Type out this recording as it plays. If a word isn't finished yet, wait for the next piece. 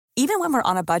Even when we're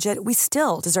on a budget, we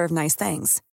still deserve nice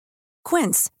things.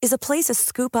 Quince is a place to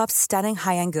scoop up stunning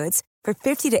high-end goods for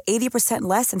 50 to 80%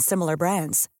 less than similar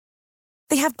brands.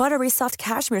 They have buttery soft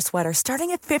cashmere sweaters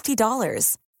starting at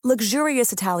 $50,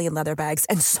 luxurious Italian leather bags,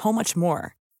 and so much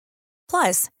more.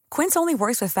 Plus, Quince only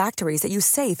works with factories that use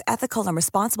safe, ethical, and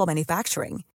responsible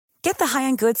manufacturing. Get the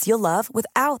high-end goods you'll love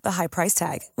without the high price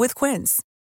tag with Quince.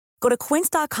 Go to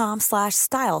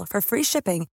quince.com/style for free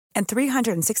shipping and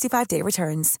 365-day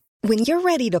returns. When you're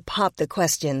ready to pop the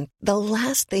question, the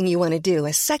last thing you want to do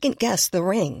is second-guess the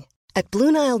ring. At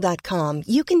BlueNile.com,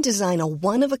 you can design a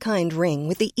one-of-a-kind ring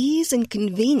with the ease and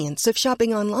convenience of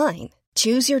shopping online.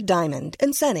 Choose your diamond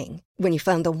and setting. When you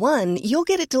find the one, you'll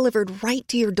get it delivered right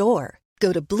to your door.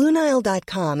 Go to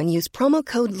BlueNile.com and use promo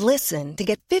code LISTEN to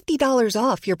get $50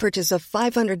 off your purchase of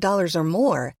 $500 or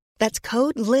more. That's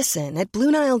code LISTEN at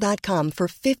BlueNile.com for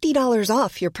 $50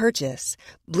 off your purchase.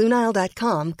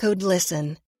 BlueNile.com, code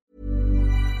LISTEN.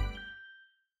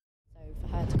 So for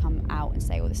her to come out and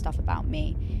say all this stuff about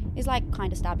me is like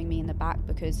kind of stabbing me in the back,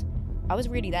 because I was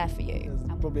really there for you.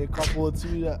 There's probably a couple or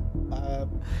two that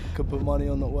could put money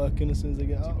on not working as soon as they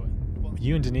get out.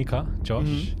 You and Danica,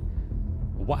 Josh,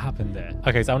 what happened there?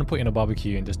 Okay, so I want to put you in a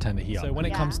barbecue and just turn the heat up. So when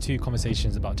it comes to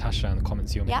conversations about Tasha and the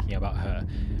comments you're making about her,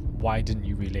 why didn't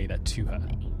you relay that to her?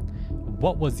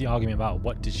 What was the argument about?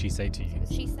 What did she say to you?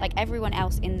 She's like, everyone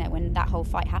else in there when that whole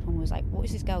fight happened was like, what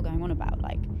is this girl going on about?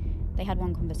 Like, they had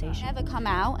one conversation. I never come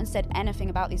out and said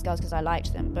anything about these girls because I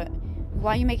liked them, but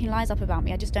why are you making lies up about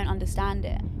me? I just don't understand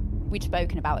it. We'd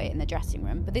spoken about it in the dressing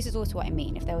room, but this is also what I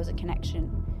mean. If there was a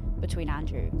connection between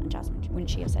Andrew and Jasmine,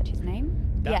 wouldn't she have said his name?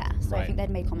 So I think they'd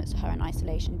made comments to her in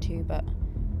isolation too, but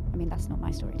I mean, that's not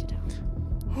my story to tell.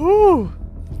 Whew.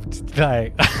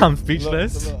 Like, I'm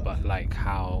speechless. But like,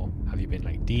 how have you been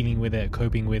like dealing with it,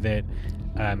 coping with it,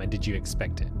 and did you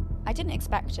expect it? I didn't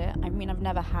expect it. I mean, I've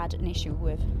never had an issue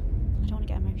with, I don't want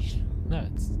to get emotional. No,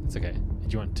 it's okay. Do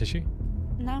you want tissue?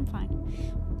 No, I'm fine.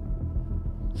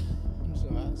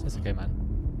 It's okay, man.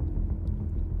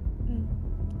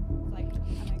 Like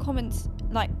comments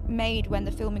like made when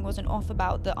the filming wasn't off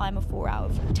about that I'm a 4 out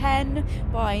of 10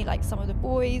 by like some of the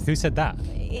boys. Who said that?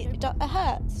 It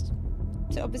hurts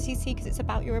to obviously see, because it's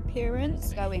about your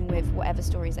appearance. Going with whatever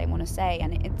stories they want to say,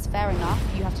 and it's fair enough.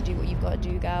 You have to do what you've got to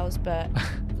do, girls, but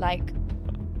like,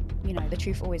 you know, the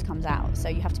truth always comes out, so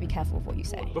you have to be careful of what you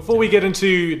say. Before we get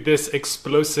into this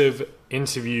explosive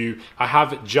interview, I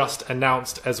have just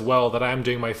announced as well that I am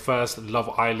doing my first Love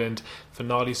Island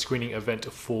finale screening event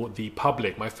for the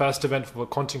public. My first event for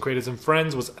content creators and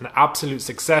friends was an absolute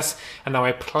success, and now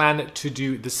I plan to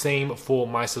do the same for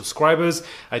my subscribers.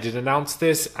 I did announce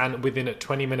this, and within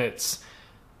 20 minutes,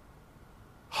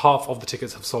 half of the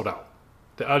tickets have sold out.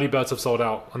 The early birds have sold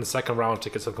out, and the second round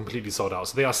tickets have completely sold out.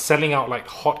 So they are selling out like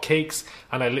hotcakes,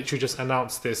 and I literally just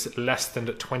announced this less than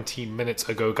 20 minutes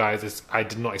ago, guys. I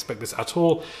did not expect this at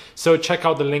all. So check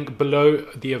out the link below,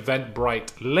 the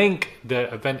Eventbrite link.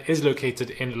 The event is located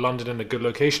in London, in a good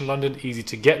location. London, easy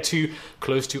to get to,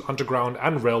 close to Underground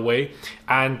and Railway.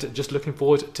 And just looking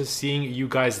forward to seeing you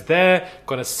guys there.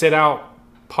 Gonna sit out,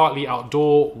 partly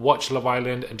outdoor, watch Love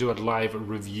Island, and do a live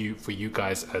review for you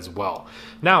guys as well.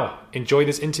 Now, enjoy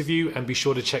this interview and be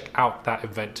sure to check out that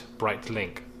Eventbrite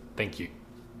link. Thank you.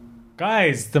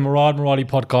 Guys, the Murad Murali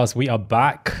podcast, we are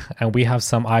back, and we have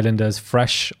some Islanders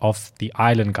fresh off the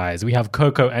island, guys. We have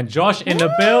Coco and Josh in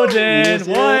the building.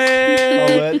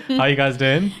 Yes. How you guys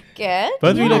doing? Good.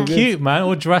 Both of you look cute, man.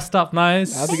 All dressed up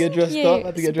nice. I had to get dressed up.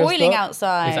 Boiling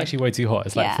outside. It's actually way too hot.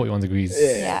 It's like 41 degrees.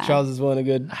 Yeah. Trousers weren't a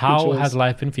good How choice. has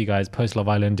life been for you guys post Love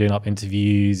Island, doing up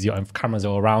interviews, your cameras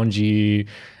are around you,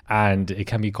 and it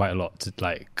can be quite a lot to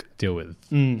like deal with.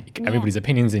 Everybody's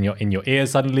opinions in your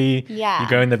ears suddenly. Yeah. You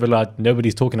go in the villa,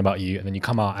 nobody's talking about you, and then you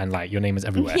come out and like your name is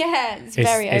everywhere. Yeah, it's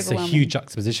very It's a overwhelming. huge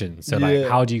juxtaposition. So like,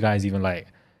 how do you guys even like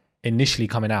initially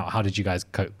coming out? How did you guys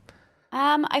cope?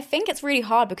 I think it's really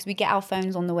hard because we get our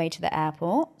phones on the way to the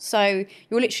airport. So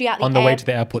you're literally at the On the way to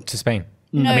the airport to Spain.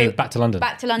 No, I mean, back to London.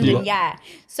 Back to London, yeah.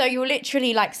 So you're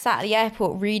literally like sat at the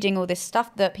airport reading all this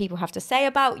stuff that people have to say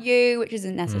about you, which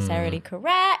isn't necessarily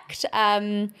correct.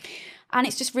 And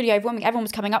it's just really overwhelming. Everyone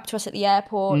was coming up to us at the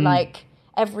airport like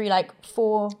every like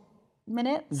 4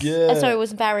 minutes. Yeah. And so it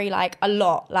was very like a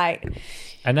lot. Like,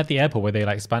 And at the airport, were they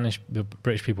like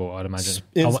British people, I'd imagine?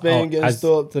 in Spain getting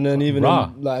stopped, and then even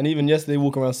Rah. and even yesterday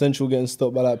walking around Central getting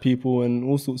stopped by like people and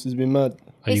all sorts has been mad.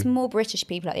 it's more British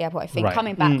people at the airport, I think, Right.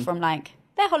 coming back from like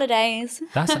They're holidays.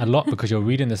 That's a lot because you're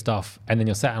reading the stuff and then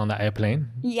you're sat on that airplane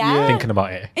Yeah. thinking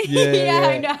about it. Yeah,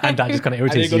 I know. And that just kind of And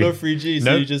you irritates got you. no 3G, so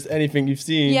Nope. you just anything you've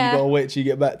seen, Yeah. you gotta wait till you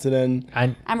get back to then.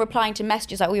 And And replying to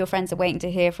messages like all your friends are waiting to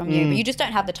hear from you, but you just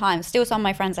don't have the time. Still, some of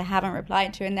my friends I haven't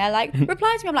replied to, and they're like,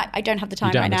 reply to me. I'm like, I don't have the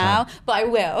time don't right have the now, but I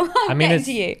will. I'm I mean, getting it's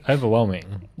to you.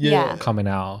 overwhelming Yeah. coming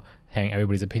out, hearing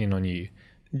everybody's opinion on you.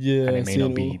 Yeah, And it may seeing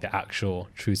not be all- the actual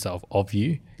true self of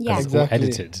you. Yeah. It's all Exactly.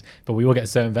 edited. But we all get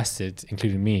so invested,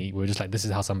 including me. We're just like, this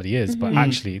is how somebody is. But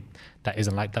actually, that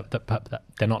isn't like that.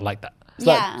 They're not like that. It's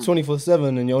Yeah. like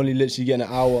 24/7, and you're only literally getting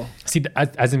an hour. See,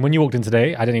 as in when you walked in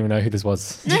today, I didn't even know who this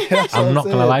was. I'm not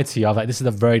going to lie to you. I was like, this is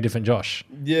a very different Josh.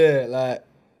 Yeah, like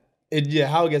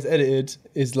how it gets edited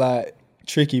is like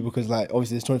tricky because like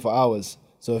obviously it's 24 hours.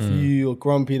 So if you're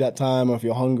grumpy that time or if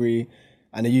you're hungry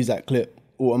and they use that clip,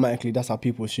 automatically that's how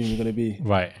people assume you're gonna be.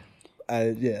 Right.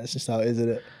 Yeah, that's just how it is, isn't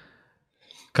it?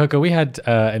 Coco, we had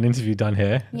an interview done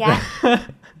here Yeah.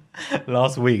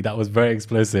 last week that was very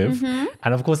explosive.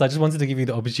 And of course, I just wanted to give you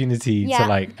the opportunity to Yeah.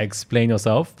 like explain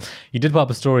yourself. You did put up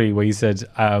a story where you said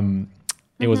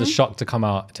it was a shock to come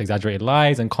out to exaggerated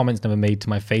lies and comments never made to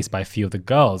my face by a few of the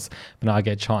girls. But now I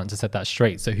get a chance to set that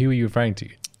straight. So who are you referring to?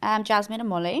 Jasmine and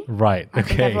Molly. Right. I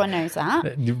think Okay. everyone knows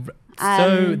that.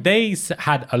 So they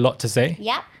had a lot to say.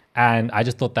 Yep. And I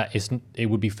just thought that it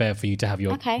would be fair for you to have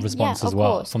your Okay, response yeah, as of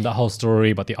well course. from that whole story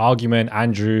about the argument,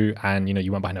 Andrew, and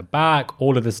you went behind her back,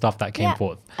 all of the stuff that came Yeah.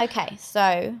 forth. Okay,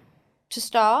 so to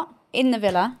start, in the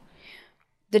villa,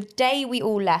 the day we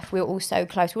all left, we were all so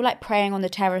close. We were like praying on the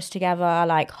terrace together,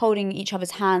 like holding each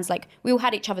other's hands. Like we all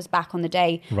had each other's back on the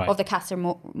day Right. of the Casa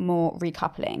More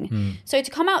recoupling. So to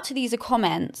come out to these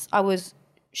comments, I was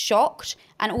shocked,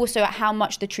 and also at how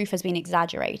much the truth has been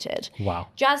exaggerated. Wow.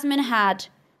 Jasmine had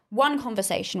one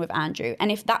conversation with Andrew,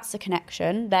 and if that's a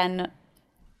connection, then,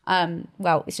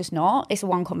 well, it's just not. It's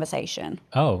one conversation.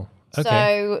 Oh, okay.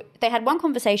 So they had one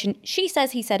conversation. He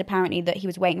said apparently that he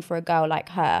was waiting for a girl like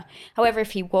her. However,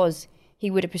 if he was,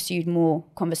 he would have pursued more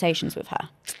conversations with her.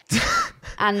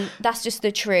 And that's just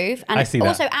the truth. And I see that.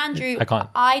 also Andrew, I can't.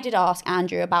 I did ask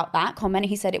Andrew about that comment.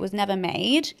 He said it was never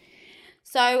made.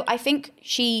 So I think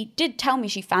she did tell me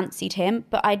she fancied him,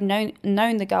 but I'd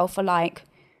known the girl for like,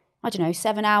 I don't know,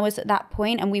 7 hours at that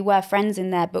point, and we were friends in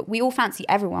there, but we all fancy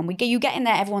everyone. You get in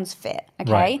there, everyone's fit,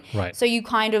 okay? Right. So you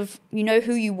kind of, you know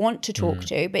who you want to talk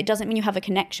to, but it doesn't mean you have a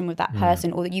connection with that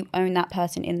person or that you own that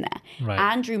person in there. Right.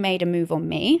 Andrew made a move on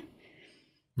me,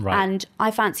 Right. and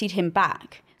I fancied him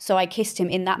back. So I kissed him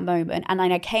in that moment, and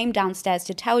then I came downstairs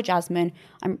to tell Jasmine,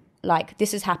 I'm like,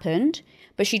 this has happened,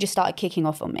 but she just started kicking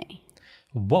off on me.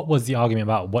 What was the argument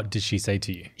about? What did she say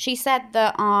to you? She said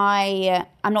that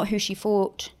I'm not who she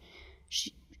thought.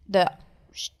 Basically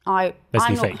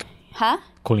I'm not, fake. Huh?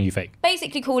 Calling you fake.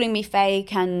 Basically calling me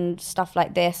fake and stuff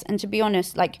like this. And to be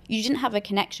honest, like, you didn't have a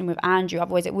connection with Andrew,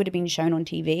 otherwise it would have been shown on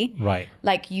TV. Right.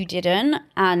 Like, you didn't,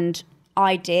 and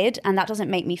I did, and that doesn't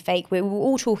make me fake. We were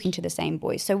all talking to the same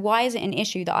boys. So why is it an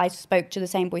issue that I spoke to the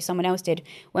same boys someone else did?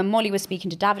 When Molly was speaking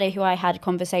to Davide, who I had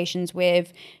conversations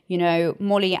with,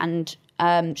 Molly and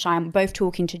Cheyenne were both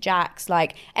talking to Jax.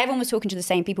 Like, everyone was talking to the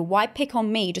same people. Why pick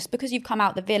on me? Just because you've come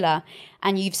out the villa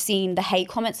and you've seen the hate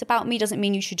comments about me doesn't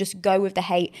mean you should just go with the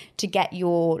hate to get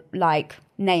your, like,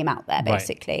 name out there,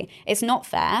 basically. It's not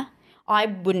fair. I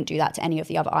wouldn't do that to any of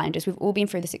the other Islanders. We've all been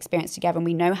through this experience together, and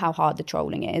we know how hard the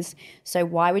trolling is. So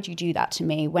why would you do that to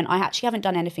me when I actually haven't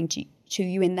done anything to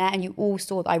you in there? And you all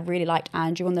saw that I really liked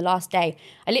Andrew on the last day.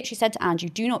 I literally said to Andrew,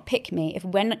 do not pick me if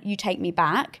when you take me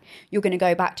back, you're going to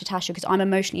go back to Tasha, because I'm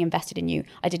emotionally invested in you.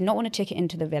 I did not want a ticket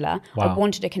into the villa. Wow. I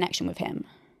wanted a connection with him.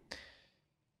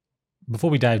 Before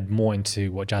we dive more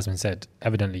into what Jasmine said,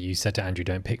 evidently you said to Andrew,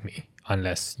 don't pick me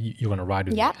unless you're going to ride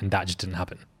with me. Yep. And that just didn't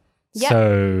happen. Yep.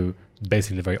 So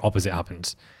basically the very opposite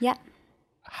happened. Yeah.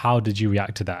 How did you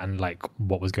react to that? And like,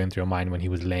 what was going through your mind when he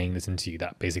was laying this into you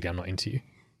that basically I'm not into you?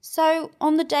 So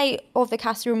on the day of the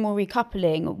Casa Amor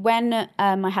recoupling, when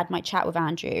I had my chat with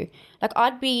Andrew, like,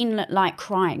 I'd been like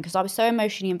crying because I was so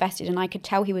emotionally invested, and I could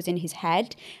tell he was in his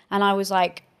head, and I was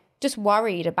like just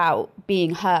worried about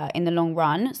being hurt in the long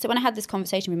run. So when I had this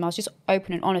conversation with him, I was just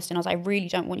open and honest, and I was like, I really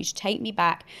don't want you to take me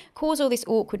back, cause all this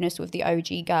awkwardness with the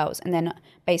OG girls, and then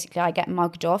basically I get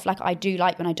mugged off. Like, I do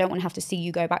like when I don't want to have to see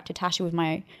you go back to Tasha with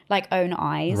my like own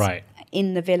eyes. Right.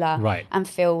 In the villa, Right. and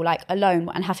feel like alone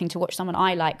and having to watch someone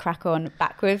I like crack on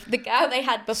back with the girl they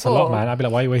had before. It's a lot, man. I'd be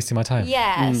like, why are you wasting my time?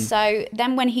 Yeah. So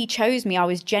then when he chose me, I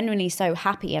was genuinely so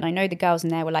happy, and I know the girls in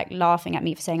there were like laughing at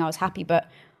me for saying I was happy, but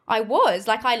I was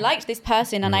like, I liked this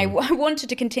person and I wanted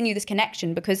to continue this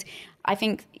connection because I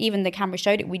think even the camera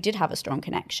showed it, we did have a strong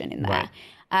connection in there.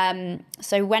 Right.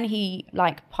 So when he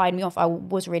like pied me off, I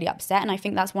was really upset. And I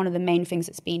think that's one of the main things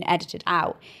that's been edited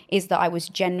out is that I was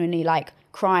genuinely like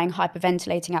crying,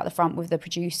 hyperventilating out the front with the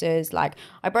producers. Like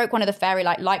I broke one of the fairy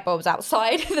light bulbs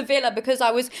outside the villa because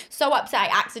I was so upset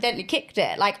I accidentally kicked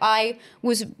it. Like I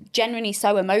was genuinely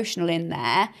so emotional in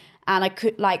there and I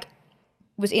could like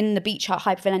was in the beach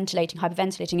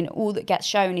hyperventilating and all that gets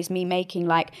shown is me making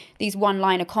like these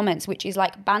one-liner comments which is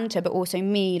like banter but also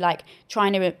me like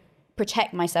trying to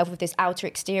protect myself with this outer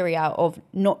exterior of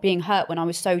not being hurt when I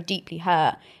was so deeply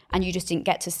hurt and you just didn't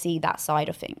get to see that side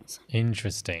of things.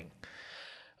 Interesting.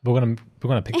 We're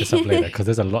gonna pick this up later because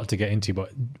there's a lot to get into,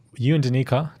 but you and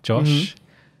Danica, Josh,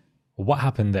 what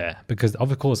happened there? Because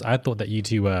of course I thought that you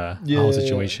two were a whole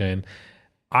situation.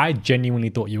 I genuinely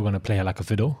thought you were going to play her like a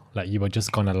fiddle. Like you were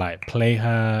just going to like play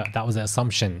her. That was the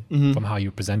assumption from how you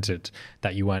presented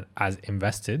that you weren't as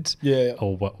invested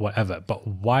or whatever. But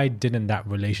why didn't that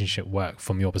relationship work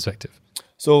from your perspective?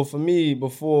 So for me,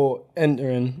 before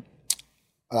entering,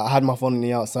 I had my phone on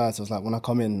the outside. So it's like when I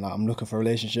come in, like, I'm looking for a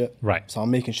relationship. Right. So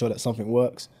I'm making sure that something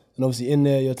works. And obviously in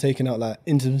there, you're taking out like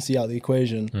intimacy out of the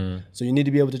equation. So you need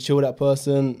to be able to chill with that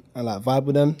person and like vibe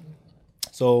with them.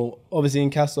 So obviously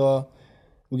in Casa,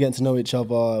 we're getting to know each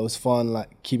other. It was fun,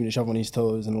 like keeping each other on his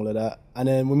toes and all of that. And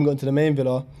then when we got into the main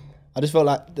villa, I just felt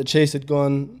like the chase had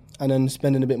gone and then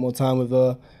spending a bit more time with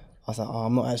her, I was like,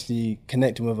 I'm not actually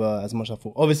connecting with her as much as I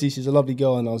thought. Obviously, she's a lovely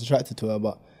girl and I was attracted to her,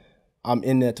 but I'm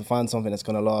in there to find something that's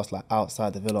going to last like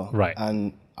outside the villa. Right.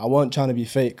 And I wasn't trying to be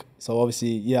fake. So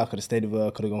obviously, I could have stayed with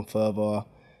her, could have gone further,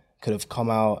 could have come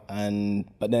out.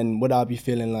 But then would I be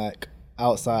feeling like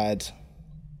outside,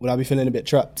 would I be feeling a bit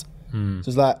trapped? So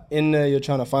it's like in there, you're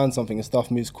trying to find something and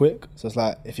stuff moves quick. So it's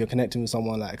like if you're connecting with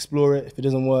someone, like explore it. If it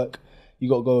doesn't work, you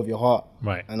got to go with your heart.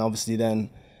 Right. And obviously then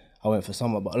I went for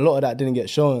Summer. But a lot of that didn't get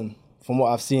shown. From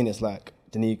what I've seen, it's like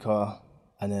Danica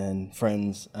and then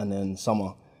Friends and then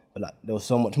Summer. But like there was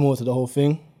so much more to the whole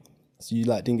thing. So you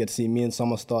like didn't get to see me and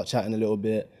Summer start chatting a little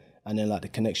bit and then like the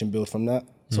connection build from that.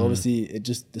 So obviously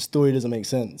the story doesn't make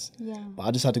sense. Yeah. But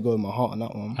I just had to go with my heart on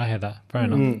that one. I hear that. Fair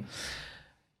enough.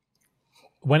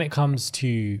 When it comes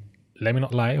to, let me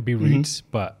not lie, it'll be rude,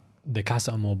 but the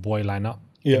Casa Amor boy lineup,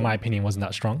 in my opinion, wasn't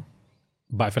that strong.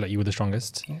 But I feel like you were the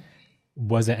strongest.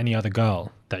 Was there any other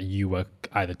girl that you were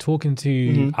either talking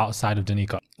to outside of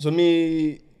Danica? So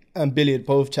me and Billy had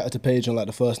both chatted to Paige on like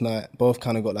the first night. Both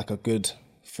kind of got like a good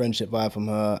friendship vibe from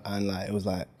her. And like it was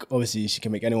like, obviously she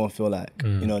can make anyone feel like,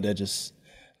 you know, they're just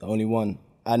the only one.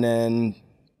 And then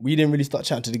we didn't really start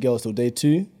chatting to the girls till day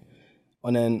 2.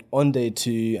 And then on day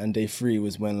 2 and day 3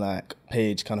 was when like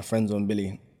Paige kind of friends on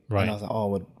Billy. Right. And I was like, oh,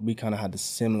 well, we kind of had a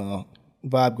similar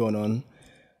vibe going on.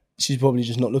 She's probably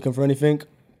just not looking for anything.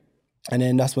 And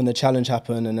then that's when the challenge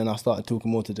happened. And then I started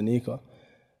talking more to Danica.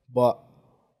 But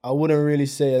I wouldn't really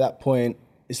say at that point,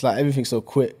 it's like everything's so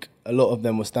quick. A lot of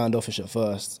them were standoffish at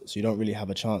first. So you don't really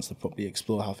have a chance to properly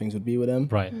explore how things would be with them.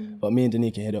 Right. But me and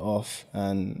Danica hit it off.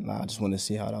 And like, I just wanted to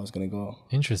see how that was going to go.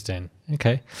 Interesting.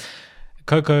 Okay.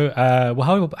 Coco,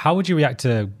 well, how would you react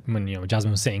to when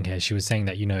Jasmine was sitting here? She was saying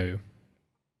that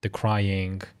the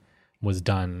crying was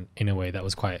done in a way that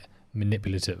was quite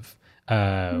manipulative.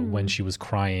 When she was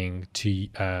crying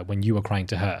to when you were crying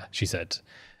to her, she said,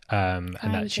 and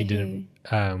that she didn't.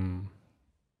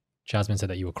 Jasmine said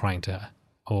that you were crying to her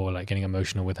or like getting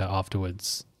emotional with her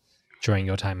afterwards during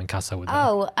your time in Casa with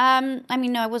her. I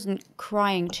mean, no, I wasn't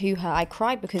crying to her. I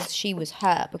cried because she was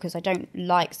hurt because I don't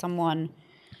like someone.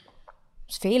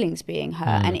 Feelings being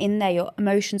hurt and in there your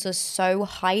emotions are so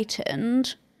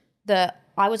heightened that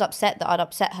I was upset that I'd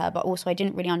upset her, but also I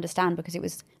didn't really understand because it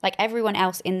was like everyone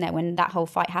else in there when that whole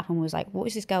fight happened was like, what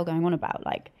is this girl going on about?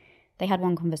 Like they had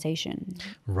one conversation.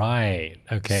 Right.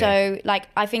 Okay. So like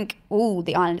I think all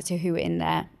the islanders who were in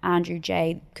there, Andrew,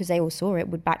 Jay, because they all saw it,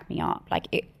 would back me up. Like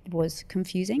it was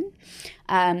confusing.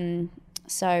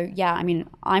 So yeah, I mean,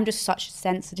 I'm just such a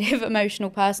sensitive, emotional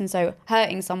person. So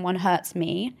hurting someone hurts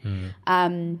me.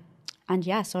 And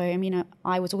yeah, so I mean,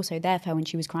 I was also there for her when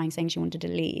she was crying, saying she wanted to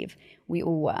leave. We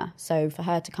all were. So for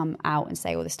her to come out and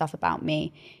say all this stuff about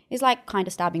me is like kind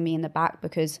of stabbing me in the back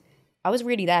because I was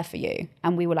really there for you.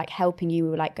 And we were like helping you.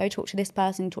 We were like, go talk to this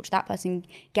person, talk to that person,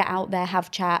 get out there,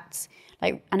 have chats.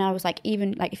 Like, and I was like,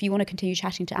 even like, if you want to continue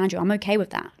chatting to Andrew, I'm okay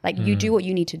with that. Like, you do what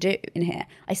you need to do in here.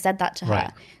 I said that to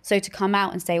her. So to come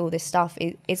out and say all this stuff,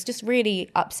 it's just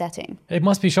really upsetting. It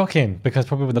must be shocking because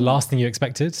probably the last thing you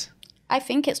expected. I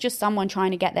think it's just someone trying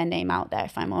to get their name out there,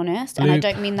 if I'm honest. And I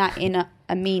don't mean that in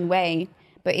a mean way,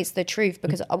 but it's the truth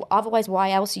because otherwise,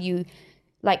 why else are you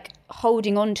like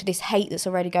holding on to this hate that's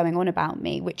already going on about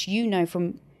me, which you know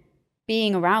from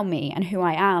being around me and who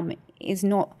I am is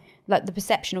not, like the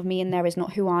perception of me in there is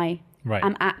not who I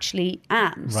am actually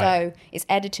am. Right. So it's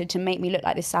edited to make me look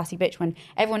like this sassy bitch when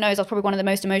everyone knows I was probably one of the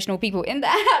most emotional people in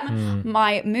there.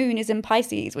 My moon is in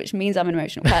Pisces, which means I'm an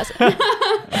emotional person.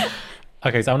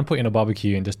 Okay, so I want to put you in a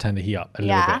barbecue and just turn the heat up a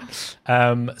little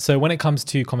bit. So when it comes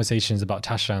to conversations about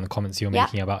Tasha and the comments you're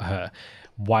making about her,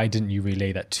 why didn't you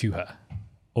relay that to her?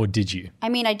 Or did you? I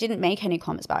mean, I didn't make any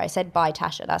comments about it. I said, bye,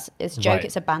 Tasha. It's a joke. Right.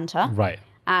 It's a banter. Right.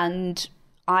 And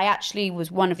I actually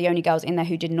was one of the only girls in there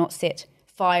who did not sit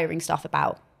firing stuff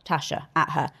about Tasha at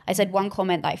her. I said one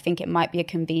comment that I think it might be a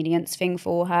convenience thing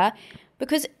for her.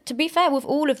 Because to be fair with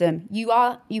all of them, you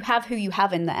have who you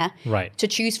have in there to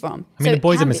choose from. I mean, so the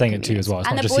boys have been saying it too as well. It's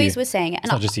and not the just boys you. were saying it. And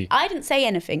It's not just you. I didn't say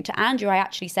anything. To Andrew, I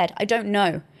actually said, I don't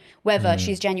know whether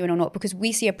she's genuine or not, because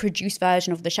we see a produced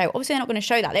version of the show. Obviously, they're not going to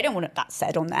show that. They don't want that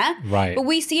said on there. Right. But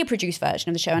we see a produced version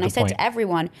of the show. And I said point. to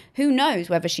everyone, who knows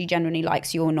whether she genuinely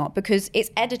likes you or not, because it's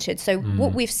edited. So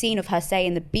what we've seen of her say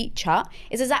in the beat hut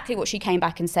is exactly what she came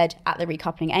back and said at the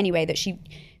recoupling anyway, that she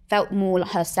felt more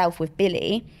like herself with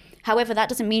Billy. However, that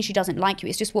doesn't mean she doesn't like you.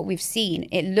 It's just what we've seen.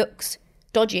 It looks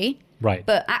dodgy. Right.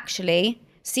 But actually,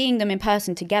 seeing them in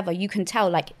person together, you can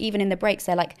tell, like, even in the breaks,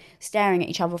 they're like staring at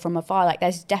each other from afar. Like,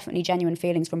 there's definitely genuine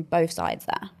feelings from both sides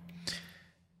there.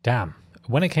 Damn.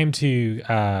 When it came to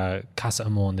Casa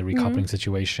Amor and the recoupling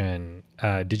situation,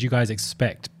 did you guys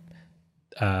expect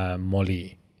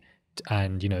Molly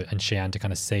and Cheyenne to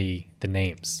kind of say the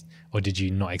names? Or did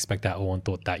you not expect that at all and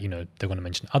thought that, they're going to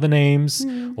mention other names?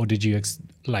 Or did you,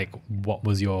 what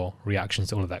was your reactions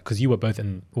to all of that? Because you were both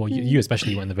you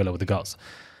especially were in the villa with the girls.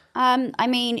 I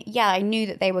mean, yeah, I knew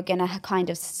that they were going to kind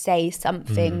of say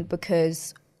something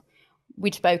because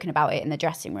we'd spoken about it in the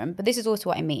dressing room. But this is also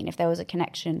what I mean. If there was a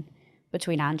connection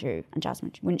between Andrew and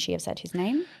Jasmine, wouldn't she have said his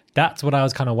name? That's what I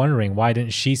was kind of wondering. Why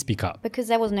didn't she speak up? Because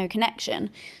there was no connection.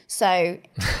 So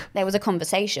there was a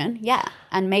conversation, yeah.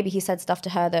 And maybe he said stuff to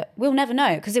her that we'll never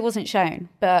know because it wasn't shown.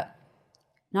 But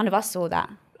none of us saw that.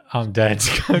 I'm dead.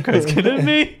 Coco's kidding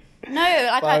me. No,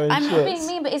 like I'm not being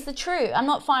mean, but it's the truth. I'm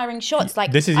not firing shots.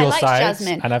 Like, this is I your like side,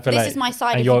 Jasmine. and I feel this is my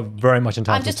side. And you're very much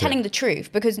entitled. I'm just telling the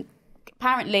truth because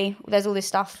apparently there's all this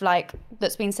stuff like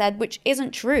that's been said which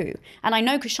isn't true. And I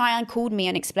know because Cheyenne called me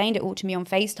and explained it all to me on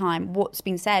FaceTime, what's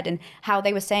been said and how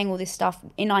they were saying all this stuff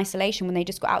in isolation when they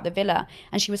just got out the villa.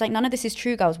 And she was like, none of this is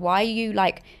true, girls. Why are you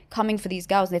like coming for these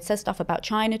girls? And they'd said stuff about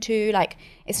China too. Like,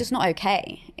 it's just not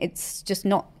okay. It's just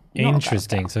not.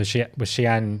 Interesting. So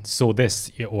Cheyenne saw this,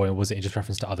 or was it just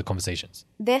reference to other conversations?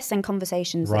 This and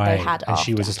conversations that they had and after.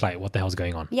 she was just like, what the hell's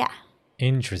going on? Yeah.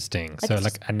 Interesting. So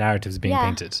like a narrative's being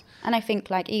painted. And I think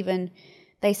like even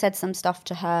they said some stuff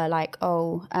to her like,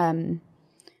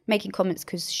 making comments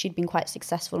because she'd been quite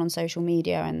successful on social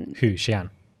media. And who? Cheyenne?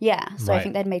 Yeah. So Right. I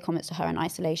think they'd made comments to her in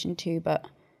isolation too. But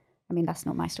I mean, that's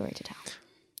not my story to tell.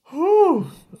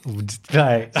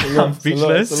 Like, I'm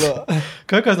speechless.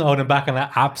 Coco's not holding back, and I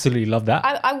absolutely love that.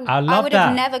 I love would that.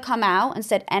 have never come out and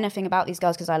said anything about these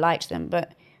girls because I liked them.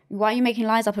 But why are you making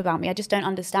lies up about me? I just don't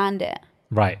understand it.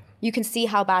 Right. You can see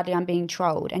how badly I'm being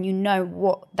trolled, and you know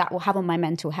what that will have on my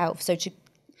mental health. So to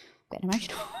get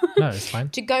emotional, No, it's fine.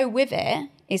 to go with it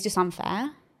is just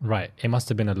unfair. Right. It must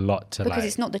have been a lot to Because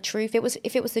it's not the truth.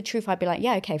 If it was the truth, I'd be like,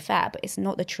 yeah, okay, fair. But it's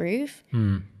not the truth.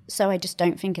 So I just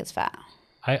don't think it's fair.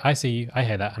 I see you. I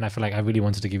hear that. And I feel like I really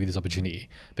wanted to give you this opportunity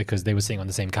because they were sitting on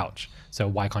the same couch. So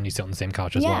why can't you sit on the same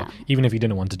couch as well? Even if you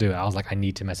didn't want to do it, I was like, I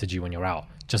need to message you when you're out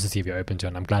just to see if you're open to it.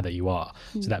 And I'm glad that you are,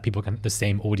 so that people can, the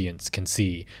same audience can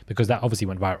see, because that obviously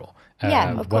went viral.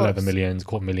 Of well course. over millions,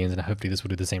 caught millions, and hopefully this will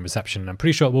do the same reception. And I'm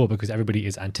pretty sure it will, because everybody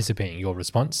is anticipating your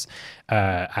response.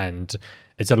 And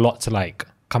it's a lot to like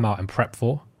come out and prep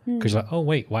for, because you're like, oh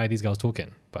wait, why are these girls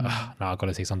talking? But now I've got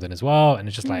to say something as well. And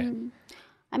it's just like,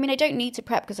 I mean, I don't need to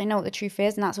prep because I know what the truth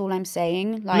is, and that's all I'm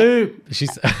saying. Like, Lou,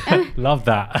 she's love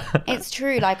that. it's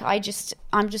true. Like, I'm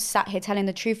just sat here telling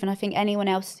the truth, and I think anyone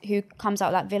else who comes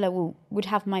out of that villa would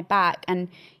have my back, and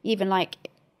even like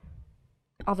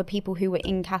other people who were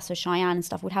in Casa Cheyenne and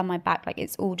stuff would have my back. Like,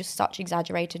 it's all just such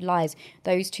exaggerated lies.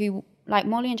 Those two, like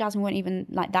Molly and Jasmine, weren't even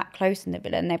like that close in the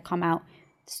villa, and they've come out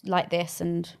like this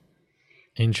and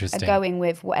Interesting. are going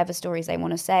with whatever stories they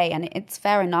want to say. And it's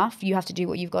fair enough. You have to do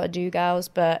what you've got to do, girls.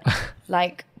 But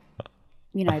like,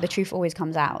 you know, the truth always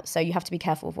comes out. So you have to be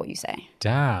careful of what you say.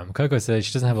 Damn. Coco says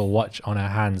she doesn't have a watch on her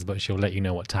hands, but she'll let you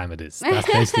know what time it is.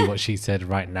 That's basically what she said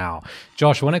right now.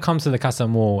 Josh, when it comes to the Casa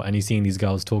Amor and you're seeing these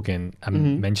girls talking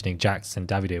and mentioning Jax and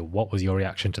Davide, what was your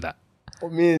reaction to that?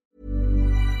 Me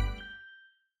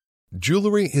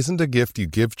Jewelry isn't a gift you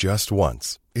give just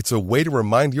once. It's a way to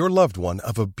remind your loved one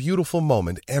of a beautiful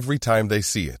moment every time they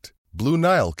see it. Blue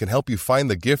Nile can help you find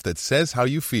the gift that says how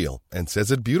you feel and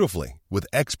says it beautifully, with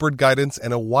expert guidance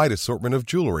and a wide assortment of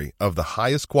jewelry of the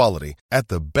highest quality at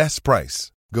the best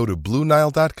price. Go to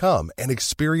BlueNile.com and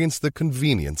experience the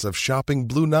convenience of shopping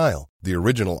Blue Nile, the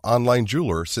original online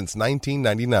jeweler since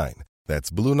 1999. That's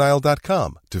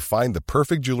BlueNile.com to find the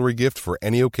perfect jewelry gift for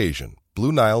any occasion.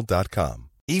 BlueNile.com.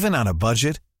 Even on a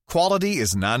budget, quality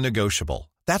is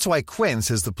non-negotiable. That's why Quince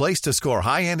is the place to score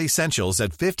high-end essentials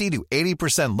at 50 to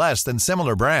 80% less than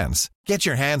similar brands. Get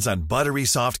your hands on buttery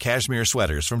soft cashmere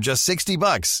sweaters from just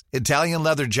 $60, Italian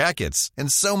leather jackets, and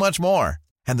so much more.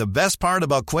 And the best part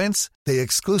about Quince, they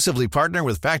exclusively partner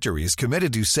with factories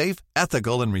committed to safe,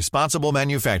 ethical, and responsible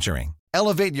manufacturing.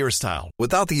 Elevate your style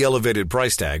without the elevated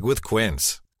price tag with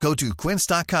Quince. Go to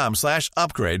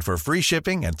quince.com/upgrade for free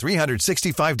shipping and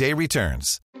 365-day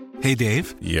returns. Hey,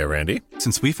 Dave. Yeah, Randy.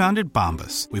 Since we founded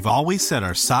Bombas, we've always said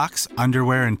our socks,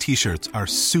 underwear, and T-shirts are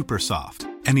super soft.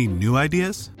 Any new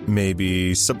ideas?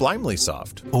 Maybe sublimely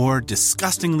soft. Or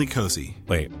disgustingly cozy.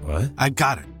 Wait, what? I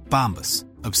got it. Bombas.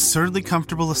 Absurdly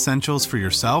comfortable essentials for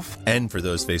yourself And for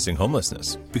those facing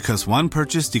homelessness. Because one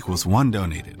purchased equals one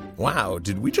donated. Wow,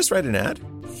 did we just write an ad?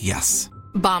 Yes.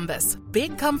 Bombas.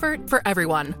 Big comfort for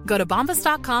everyone. Go to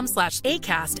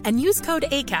bombas.com/ACAST and use code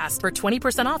ACAST for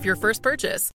 20% off your first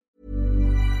purchase.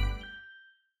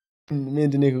 Me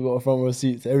and Danica got a front row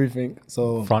seat to everything.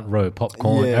 So front row,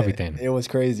 popcorn, everything. It was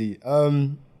crazy.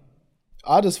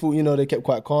 I just thought, they kept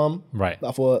quite calm. Right.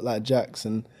 I thought like Jax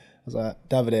and I was like,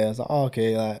 Davide, I was like, oh,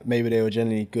 okay, like maybe they were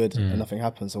generally good and nothing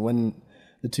happened. So when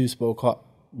the two spoke up,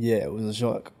 it was a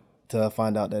shock to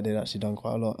find out that they'd actually done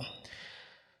quite a lot.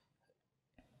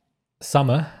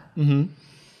 Summer,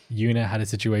 Una had a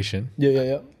situation.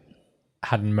 Yeah.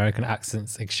 Had American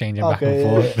accents exchanging back and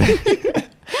forth.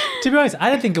 To be honest, I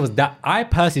didn't think it was that. I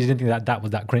personally didn't think that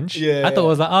was that cringe. I thought it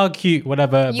was like, oh, cute,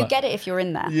 whatever. You get it if you're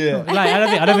in there. Yeah. Like,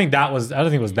 I don't think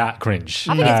it was that cringe.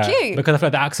 I think it's cute because I feel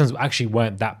like the accents actually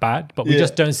weren't that bad, but we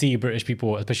just don't see British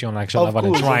people, especially on like Love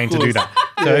Island, trying to do that.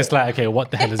 So it's like, okay,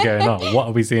 what the hell is going on? What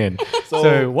are we seeing?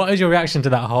 So what is your reaction to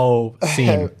that whole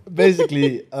scene?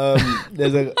 Basically,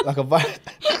 there's a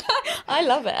I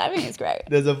love it. I think it's great.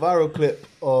 There's a viral clip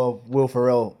of Will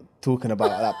Ferrell talking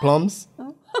about like plums.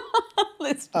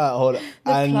 Hold on.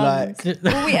 And plums. like,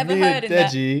 Were we ever me heard and in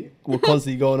that? Deji were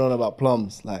constantly going on about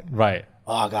plums. Like, right.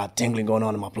 Oh, I got tingling going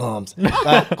on in my plums.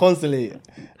 Like, constantly.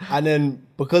 And then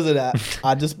because of that,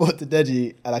 I just spoke to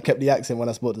Deji and I kept the accent when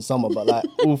I spoke to Summer. But like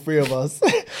all three of us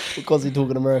were constantly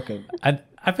talking American. And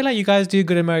I feel like you guys do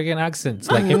good American accents.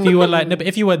 Like if you were like, no, but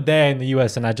if you were there in the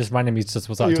US and I just randomly just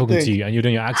was like talking to you and you're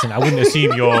doing your accent, I wouldn't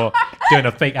assume you're doing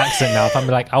a fake accent now. If I'm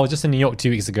like, I was just in New York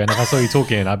 2 weeks ago and if I saw you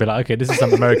talking, I'd be like, okay, this is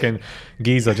some American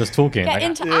geezer just talking. Get like,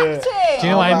 into acting. do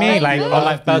you know what I mean? Like on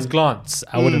like first glance,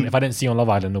 I wouldn't if I didn't see you on Love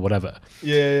Island or whatever.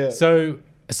 Yeah. So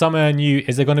Summer and you,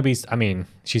 is there going to be? I mean,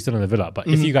 she's still in the villa, but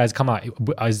if you guys come out,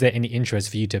 is there any interest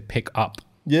for you to pick up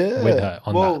with her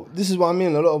on that? This is what I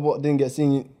mean. A lot of what didn't get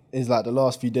seen is like the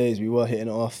last few days we were hitting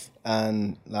it off,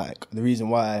 and like the reason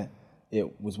why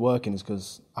it was working is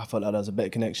because I felt like there was a better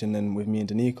connection than with me and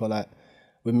Danica. Like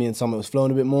with me and Summer, it was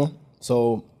flowing a bit more.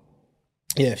 So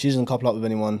yeah, if she doesn't couple up with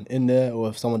anyone in there, or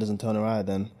if someone doesn't turn her eye,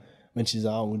 then when she's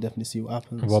out, we'll definitely see what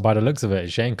happens. Well, by the looks of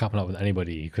it, she ain't coupling up with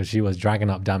anybody because she was dragging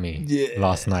up Dami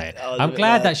last night. I'm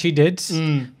glad that she did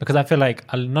because I feel like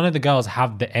none of the girls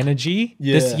have the energy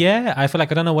this year. I feel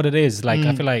like I don't know what it is. Like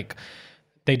I feel like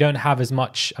they don't have as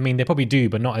much. I mean, they probably do,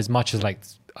 but not as much as like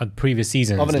previous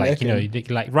seasons. Like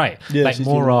like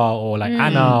Maura or like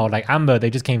Anna or like Amber.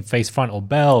 They just came face front or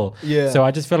Belle. Yeah. So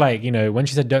I just feel like when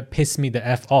she said "Don't piss me the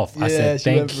f off," I said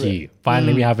thank you.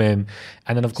 Finally, we having,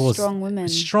 and then of course strong women,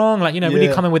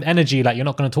 really coming with energy. Like you're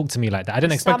not going to talk to me like that. I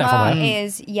didn't expect that from her.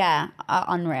 Is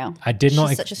unreal. I did not.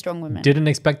 She's such a strong woman. Didn't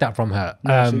expect that from her.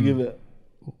 Give it.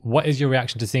 What is your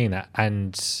reaction to seeing that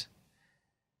and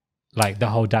like the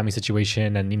whole Dami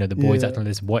situation and the boys acting like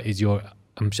this? What is your?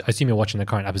 I assume you're watching the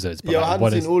current episodes. But I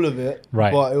hadn't seen all of it.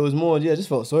 Right. But it was more, I just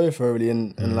felt sorry for her really.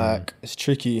 And like, it's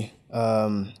tricky,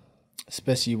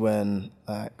 especially when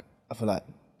like, I feel like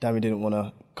Dami didn't want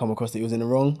to come across that he was in the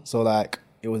wrong. So like,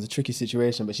 it was a tricky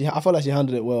situation, but I felt like she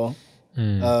handled it well.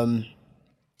 I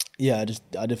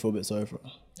did feel a bit sorry for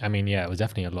her. I mean, it was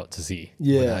definitely a lot to see.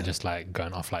 With her just like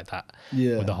going off like that.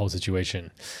 With the whole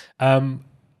situation.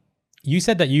 You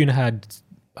said that you had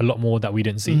a lot more that we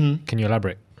didn't see. Can you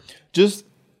elaborate? Just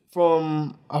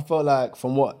I felt like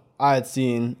from what I had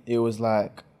seen, it was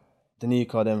like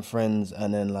Danica, them friends,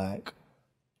 and then like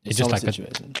it's just like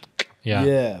situation.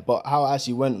 Yeah. But how it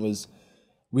actually went was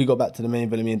we got back to the main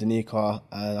villa, me and Danica,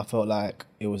 and I felt like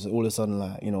it was all of a sudden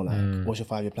like, you know, like, what's your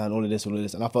 5-year plan, all of this.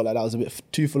 And I felt like that was a bit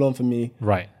too full on for me.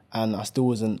 Right. And I still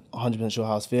wasn't 100% sure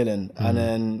how I was feeling. And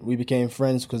then we became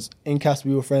friends because in Cas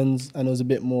we were friends and it was a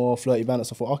bit more flirty banter.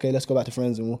 So I thought, okay, let's go back to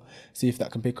friends and we'll see if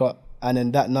that can pick up. And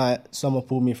then that night, Summer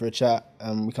pulled me for a chat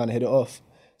and we kind of hit it off.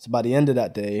 So by the end of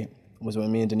that day was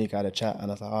when me and Danica had a chat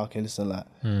and I was like, oh, okay, listen, like,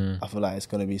 I feel like it's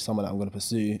going to be someone that I'm going to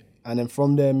pursue. And then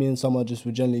from there, me and Summer just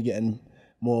were generally getting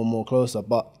more and more closer.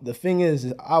 But the thing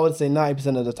is I would say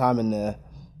 90% of the time in there,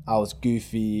 I was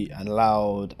goofy and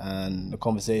loud and the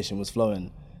conversation was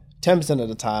flowing. 10% of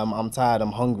the time, I'm tired,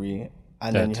 I'm hungry,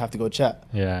 and then you have to go chat.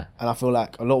 Yeah. And I feel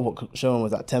like a lot of what showing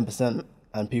was at 10%,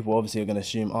 and people obviously are going to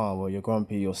assume, oh, well, you're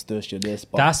grumpy, you're stush, you're this.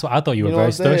 But that's what I thought. You were very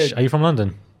stush. Are you from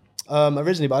London?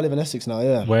 Originally, but I live in Essex now,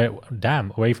 yeah. Where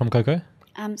are you from, Coco?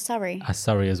 Surrey.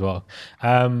 Surrey as well.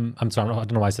 I'm sorry, I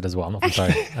don't know why I said as well. I'm not from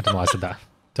Surrey. I don't know why I said that.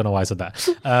 Don't know why I said that.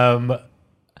 What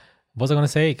was I going to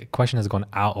say? A question has gone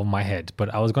out of my head,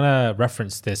 but I was going to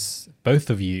reference this.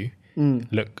 Both of you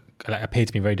appear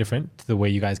to be very different to the way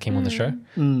you guys came on the show.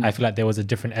 I feel like there was a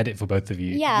different edit for both of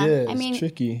you. Yeah, I mean,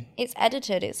 tricky. It's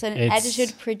edited. It's an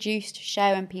edited, produced show,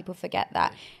 and people forget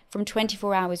that. From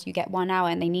 24 hours, you get 1 hour,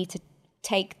 and they need to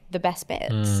take the best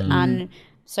bits. And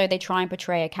so they try and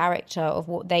portray a character of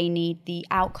what they need the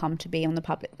outcome to be on the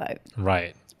public vote.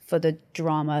 Right. For the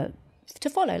drama to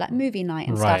follow, like movie night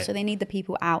and stuff. So they need the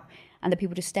people out and the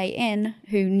people to stay in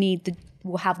who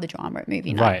will have the drama at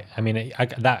movie night. Right. I mean,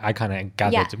 I kind of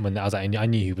gathered when I was like, I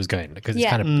knew he was going because it's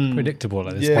kind of predictable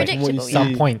at this point. Predictable,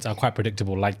 Some points are quite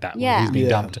predictable like that. Yeah. Who's being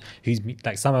dumped? Who's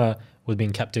like Summer was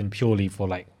being kept in purely for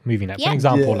like movie night, for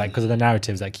example, like because of the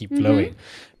narratives that keep flowing.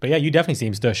 But yeah, you definitely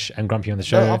seem stush and grumpy on the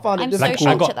show. No, I found it difficult. So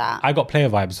shocked at that. I got player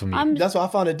vibes from you. That's why I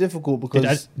found it difficult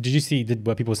because did you see?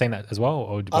 Were people saying that as well?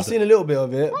 Or I've seen a little bit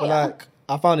of it, but like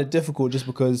I found it difficult just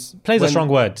because play's a strong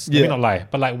word. Let me not lie,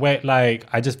 but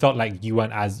I just felt like you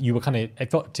weren't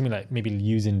it felt to me like maybe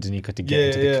using Danica to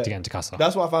get into Casa.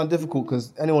 That's what I found difficult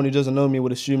because anyone who doesn't know me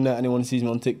would assume that. Anyone who sees me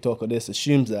on TikTok or this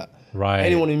assumes that. Right.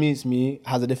 Anyone who meets me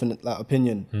has a different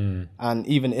opinion, and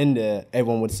even in there,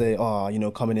 everyone would say, "Oh, you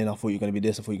know, coming in, I thought you were gonna be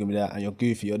this, I thought you were gonna be that, and you're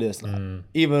goofy, you're this." Like,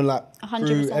 even like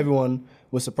 100%. Everyone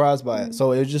was surprised by it,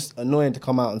 so it was just annoying to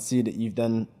come out and see that you've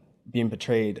then been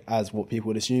portrayed as what people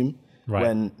would assume. Right.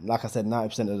 When, like I said,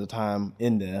 90% of the time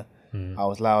in there, I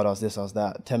was loud, I was this, I was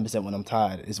that. 10% when I'm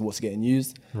tired is what's getting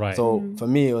used. Right. So for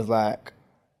me, it was like,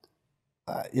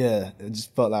 it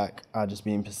just felt like I just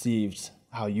being perceived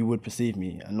how you would perceive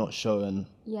me and not shown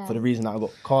for the reason that I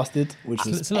got casted, which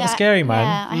is... It's a little scary, man.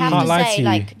 Yeah, I have to say,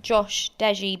 like, Josh,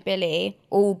 Deji, Billy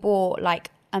all brought, like,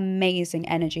 amazing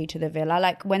energy to the villa.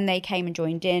 Like, when they came and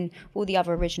joined in, all the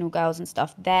other original girls and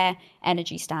stuff, their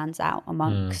energy stands out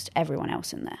amongst everyone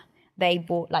else in there. They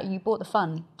brought, like, you brought the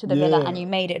fun to the villa and you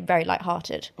made it very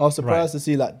lighthearted. I was surprised to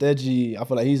see, like, Deji. I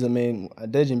feel like he's the main...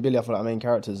 Deji and Billy, I feel like main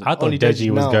characters. I thought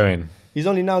Deji was going. He's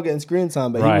only now getting screen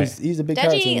time, but he's a big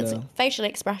character in there. Facial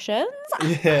expressions.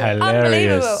 Yeah.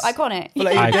 Unbelievable. Iconic.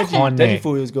 Deji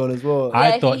thought he was going as well.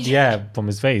 I thought, from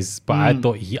his face, but I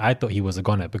thought he was a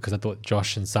goner because I thought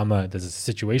Josh and Summer, there's a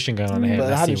situation going on here.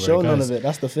 But I hadn't shown none of it.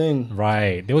 That's the thing.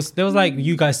 Right. There was like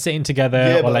you guys sitting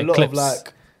together or like clips.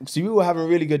 See, we were having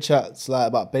really good chats, like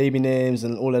about baby names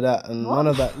and all of that, and none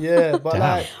of that. Yeah, but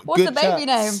like, what's the baby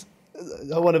name?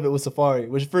 One of it was Safari,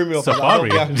 which threw me off.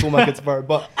 Safari. I can call my kid Safari,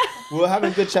 but we were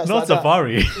having good chats. Not like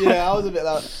Safari. That. Yeah, I was a bit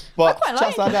like, but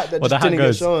chats like that just didn't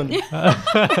get shown. Yeah,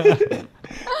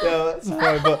 that's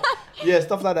Safari, but yeah,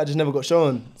 stuff like that just never got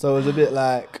shown. So it was a bit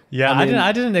like, I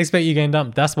didn't expect you getting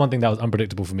dumped. That's one thing that was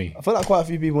unpredictable for me. I feel like quite a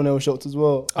few people were shocked as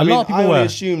well. A lot of people I only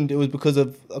assumed it was because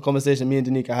of a conversation me and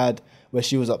Danica had where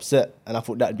she was upset, and I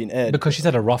thought that had been aired. Because she's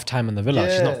had a rough time in the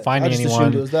villa. She's not finding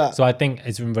anyone. So I think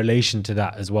it's in relation to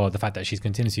that as well, the fact that she's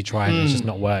continuously trying and it's just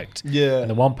not worked. Yeah. And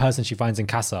the one person she finds in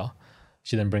Casa,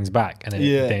 she then brings back, and then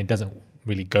it doesn't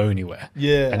really go anywhere.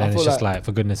 Yeah. And then it's just like,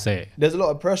 for goodness sake. There's a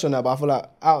lot of pressure on that, but I feel like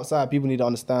outside, people need to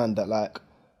understand that, like,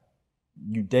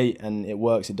 you date and it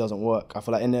works, it doesn't work. I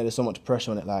feel like in there's so much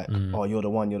pressure on it, like, oh, you're the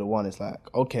one. It's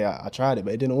like, okay, I tried it,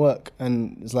 but it didn't work.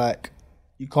 And it's like,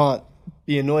 you can't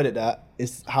be annoyed at that.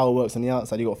 It's how it works on the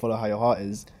outside. You got to follow how your heart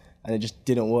is, and it just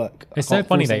didn't work. It's so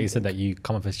funny that you said that you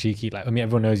come off as cheeky. Like, I mean,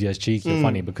 everyone knows you as cheeky or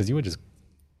funny because you were just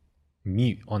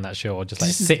mute on that show or just like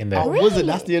sitting there. I wasn't.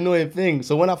 That's the annoying thing.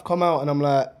 So when I've come out and I'm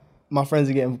like, my friends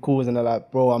are getting calls and they're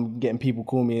like, bro, I'm getting people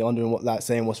call me wondering what, like,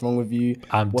 saying what's wrong with you,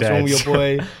 what's wrong with your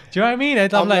boy. Do you know what I mean?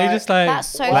 I'm like, you're just like, that's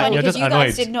so funny because you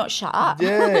guys did not shut up.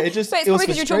 Yeah, it just. But it's probably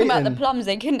because you're talking about the plums.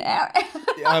 They couldn't air it.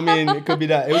 I mean, it could be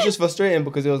that. It was just frustrating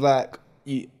because it was like,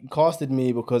 you casted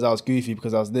me because I was goofy,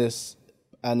 because I was this,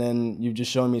 and then you've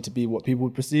just shown me to be what people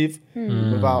would perceive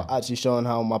without actually showing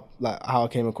how I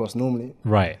came across normally.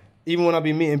 Right. Even when I've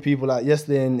been meeting people like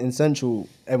yesterday in Central,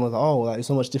 everyone's like, oh, like it's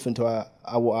so much different to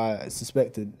what I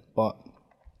suspected. But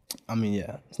I mean,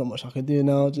 yeah, it's not much I can do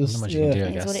now. Just not much you can do,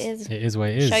 I guess. It is what it is. It is what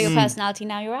it is. Show your personality,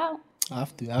 now you're out. I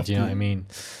have to. Do you know what I mean?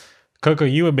 Coco,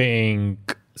 you were being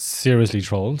seriously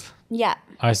trolled. Yeah.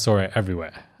 I saw it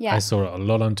everywhere. Yeah. I saw it a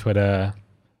lot on Twitter,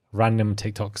 random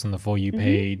TikToks on the For You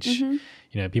page.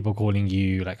 You know, people calling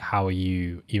you like, how are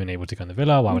you even able to go in the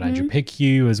villa? Why would Andrew pick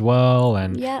you as well?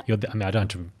 And you're I mean, I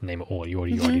don't have to name it all. You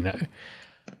already know.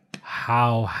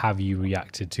 How have you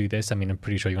reacted to this? I mean, I'm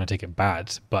pretty sure you're going to take it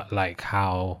bad, but like,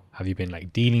 how have you been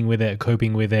like dealing with it,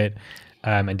 coping with it?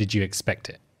 And did you expect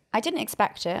it? I didn't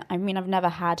expect it. I mean, I've never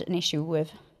had an issue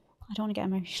with, I don't want to get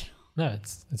emotional. No,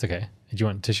 it's okay. Do you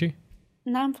want tissue?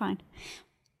 No, I'm fine.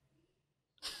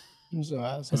 It's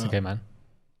okay, man.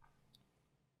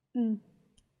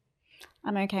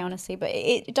 I'm okay, honestly, but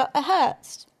it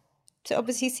hurts to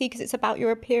obviously see because it's about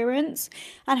your appearance,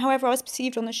 and however I was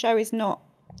perceived on the show is not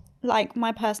like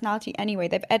my personality anyway.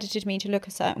 They've edited me to look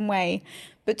a certain way,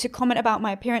 but to comment about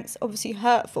my appearance obviously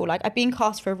hurtful. Like, I've been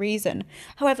cast for a reason.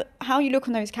 However, how you look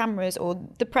on those cameras or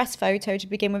the press photo to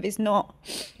begin with is not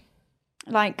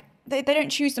like they don't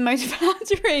choose the most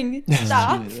flattering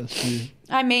stuff. That's true.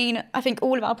 I mean, I think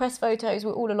all of our press photos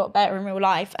were all a lot better in real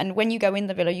life. And when you go in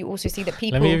the villa, you also see that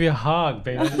people... Let me give you a hug,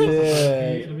 baby. Let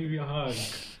me give you a hug.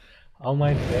 Oh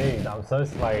my days, I'm so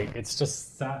like, it's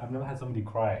just sad. I've never had somebody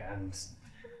cry, and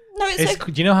no, it's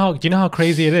do you know how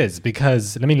crazy it is?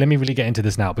 Because let me really get into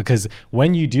this now. Because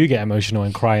when you do get emotional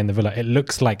and cry in the villa, it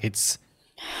looks like it's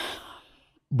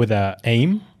with a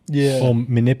aim. Or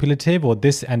manipulative, or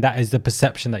this, and that is the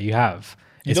perception that you have.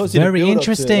 It's very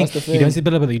interesting. You don't see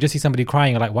build up, you just see somebody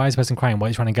crying. You're like, why is this person crying? Why are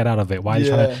you trying to get out of it? Why are you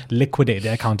trying to liquidate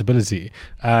their accountability?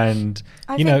 And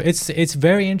you know, it's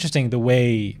very interesting the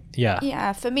way.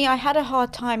 Yeah, for me, I had a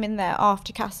hard time in there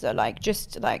after Casa. Like,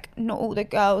 just like not all the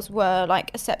girls were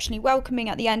like exceptionally welcoming.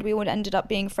 At the end, we all ended up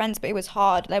being friends, but it was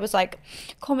hard. There was like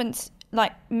comments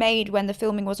like made when the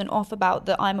filming wasn't off about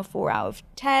that I'm a 4 out of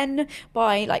 10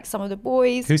 by like some of the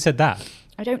boys. Who said that?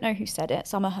 I don't know who said it.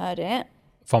 Summer heard it.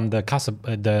 From the Casa,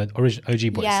 the original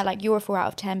OG boys. Yeah, like you're a 4 out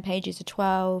of 10, Paige is a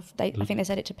 12. I think they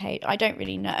said it to Paige. I don't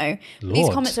really know. Lord. These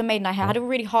comments were made and I had a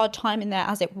really hard time in there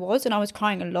as it was, and I was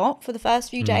crying a lot for the first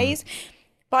few days.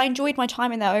 But I enjoyed my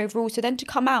time in there overall. So then to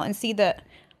come out and see that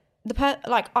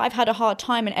like I've had a hard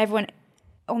time and everyone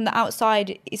on the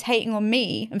outside is hating on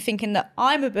me and thinking that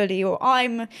I'm a bully or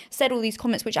I'm said all these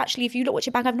comments, which actually, if you look watch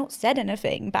it back, I've not said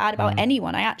anything bad about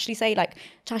anyone. I actually say like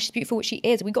Tash is beautiful, which she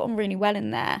is. We got on really well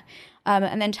in there.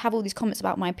 And then to have all these comments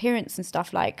about my appearance and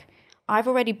stuff, like I've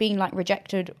already been like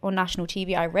rejected on national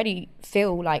TV. I already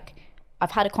feel like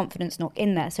I've had a confidence knock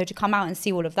in there. So to come out and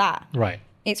see all of that, right,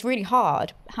 it's really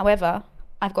hard. However,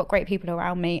 I've got great people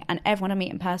around me and everyone I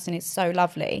meet in person is so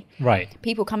lovely. Right.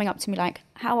 People coming up to me like,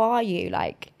 how are you?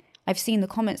 Like, I've seen the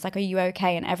comments like, are you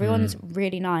okay? And everyone's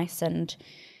really nice. And,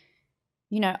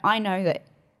 you know, I know that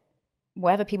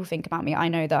whatever people think about me, I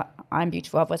know that I'm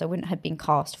beautiful. Otherwise, I wouldn't have been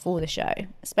cast for the show,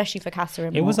 especially for Casa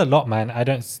and It was a lot, man. I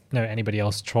don't know anybody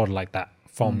else trolled like that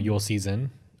from your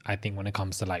season. I think when it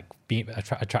comes to like being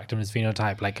attractiveness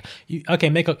phenotype, like,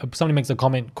 somebody makes a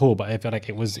comment, cool, but I feel like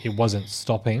it wasn't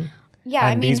stopping. Yeah, and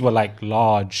I mean, these were like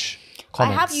large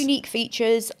comments. I have unique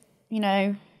features, you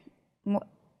know,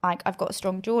 like I've got a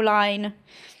strong jawline.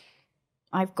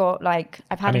 I've had a nose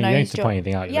job. You don't need to point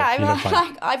anything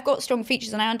out. I've got strong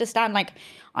features, and I understand like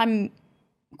I'm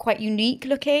quite unique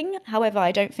looking. However,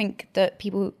 I don't think that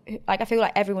people like, I feel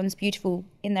like everyone's beautiful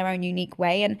in their own unique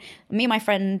way. And me and my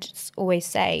friends always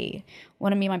say,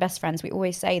 one of me and my best friends, we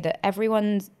always say that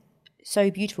everyone's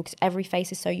so beautiful because every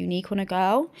face is so unique on a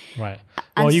girl. Right.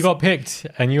 Well, you got picked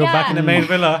and you were back in the main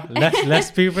villa.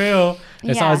 Let's be real.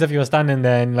 It's not as if you were standing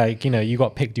there and like, you know, you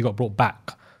got picked, you got brought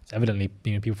back. So evidently,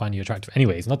 you know, people find you attractive.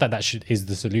 Anyways, not that is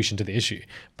the solution to the issue,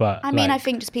 but I mean, I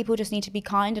think just people just need to be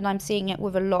kind, and I'm seeing it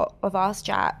with a lot of us,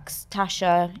 Jax,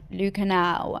 Tasha, Luca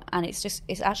now, and it's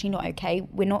actually not okay.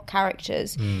 We're not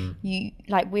characters.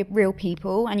 We're real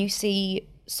people, and you see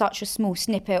such a small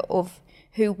snippet of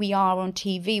who we are on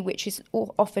TV, which is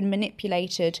often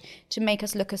manipulated to make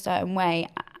us look a certain way.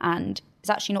 And it's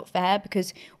actually not fair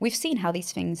because we've seen how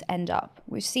these things end up.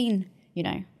 We've seen, you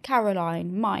know,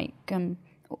 Caroline, Mike, and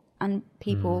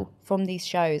people from these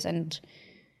shows. And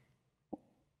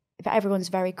everyone's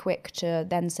very quick to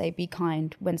then say, be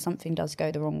kind when something does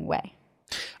go the wrong way.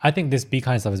 I think this be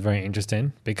kind stuff is very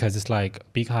interesting because it's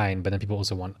like, be kind, but then people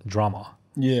also want drama.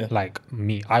 Yeah. Like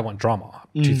me, I want drama,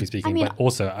 truthfully speaking, but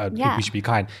also yeah. we should be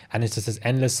kind. And it's just this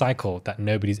endless cycle that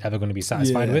nobody's ever going to be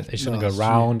satisfied with. It's just going to go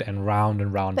round and round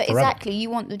and round But forever. exactly, you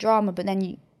want the drama, but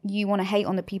then you want to hate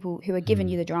on the people who are giving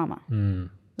you the drama.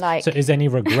 Like, So is there any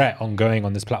regret on going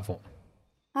on this platform?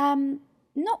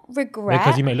 not regret.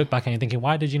 Because you may look back and you're thinking,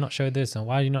 why did you not show this? And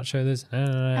why did you not show this?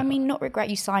 I mean, not regret.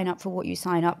 You sign up for what you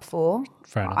sign up for.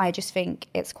 Fair enough. I just think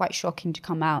it's quite shocking to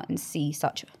come out and see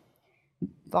such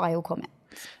vile comments.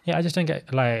 Yeah, I just don't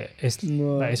get like it's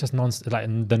just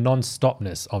the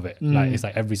non-stopness of it. Like it's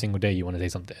like every single day you want to say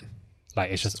something.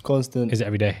 Like it's just constant. Is it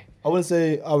every day? I wouldn't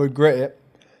say I regret it,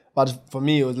 but for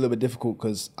me it was a little bit difficult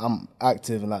because I'm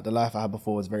active and like the life I had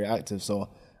before was very active. So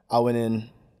I went in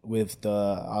with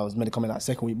I was meant to come in like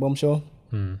second week bombshell,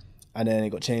 and then it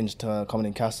got changed to coming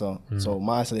in Casa. So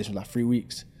my isolation was like 3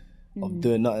 weeks of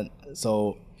doing nothing.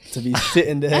 So to be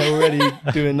sitting there already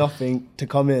doing nothing to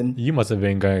come in, You must have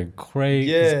been going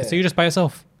crazy. Yeah. So you're just by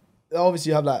yourself.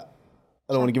 obviously you have like,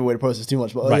 I don't want to give away the process too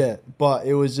much, but Right. yeah, but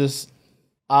it was just,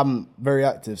 I'm very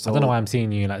active. So I don't know why I'm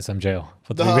seeing you in like some jail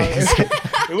for 3 No, weeks.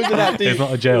 it wasn't that deep. It's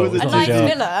not a jail. It was It's A not a nice jail.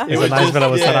 villa. It's a nice villa.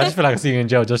 I just feel like I see you in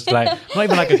jail, just like not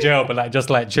even like a jail, but like just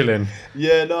like chilling.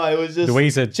 Yeah, no, it was just The way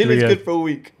you said chilling's 3 good for a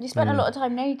week. You spent a lot of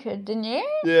time naked, didn't you?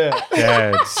 Yeah.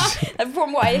 Yeah.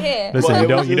 From what I hear. Listen, Well, you it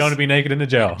don't was want to just- be naked in the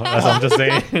jail. That's what I'm just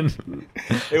saying.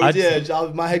 It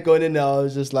was, my head going in there, I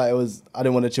was just like, I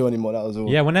didn't want to chill anymore. That was all.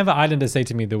 Yeah, whenever islanders say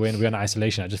to me that we're in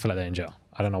isolation, I just feel like they're in jail.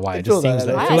 I don't know why. It feels just seems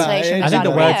like like, that. My isolation I think the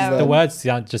was words unreal. the words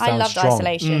sound, just I sound loved strong.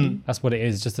 isolation. That's what it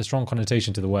is. Just a strong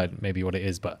connotation to the word, maybe what it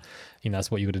is, but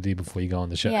that's what you got to do before you go on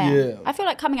the show. Yeah. I feel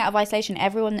like coming out of isolation,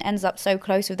 everyone ends up so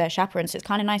close with their chaperones. So it's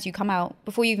kind of nice. You come out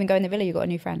before you even go in the villa, you got a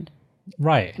new friend.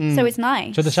 Right. So it's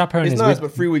nice. So the chaperone It's is nice,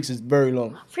 with, but 3 weeks is very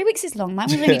long. 3 weeks is long. Mine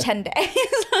was only 10 days.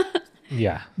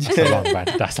 yeah, that's a long man.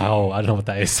 That's a whole. I don't know what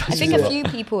that is. I think a few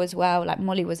people as well, like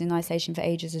Molly was in isolation for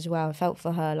ages as well. I felt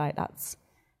for her like that's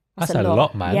a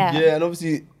lot, man. Yeah. Yeah, and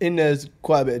obviously in there's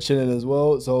quite a bit of chilling as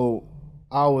well. So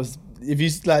I was, if you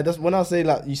like, that's when I say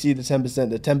like you see the 10%.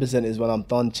 The 10% is when I'm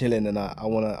done chilling and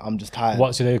I'm just tired.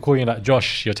 What? So they call you like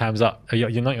Josh? Your time's up. You're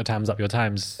not your time's up. Your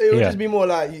time's. It would yeah. just be more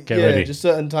like Get ready. just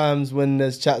certain times when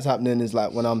there's chats happening is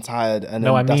like when I'm tired. And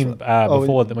No, then I that's mean what-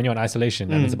 before when you're in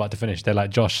isolation and it's about to finish, they're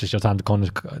like, Josh, it's your time to come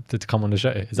on the show.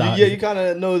 Is that yeah, you kind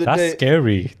of know the that's day.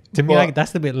 scary to me. But- Like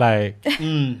that's a bit like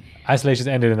isolation's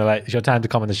ended and they're like, it's your time to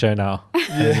come on the show now.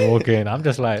 And you walk in. I'm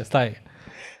just like, it's like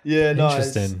Yeah, no,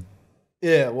 interesting.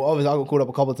 Yeah, well, obviously I got called up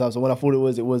a couple of times. So when I thought it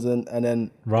wasn't, and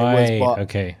then Right. it was. But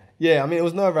Okay. yeah, I mean, it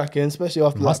was nerve wracking, especially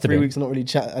after like Must have 3 been. weeks of not really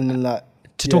chat, and then like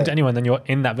To talk to anyone, then you're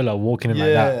in that villa walking in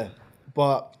like that.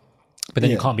 But But then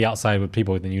you Yeah. can't be outside with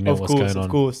people. Then you know of what's course, going on. of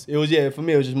course, it was for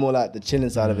me, it was just more like the chilling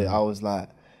side of it. I was like,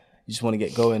 you just want to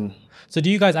get going. So do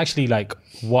you guys actually like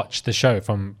watch the show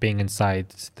from being inside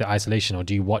the isolation, or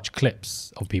do you watch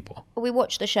clips of people? We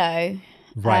watch the show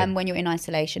Right. when you're in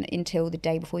isolation until the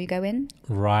day before you go in.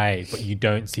 Right, but you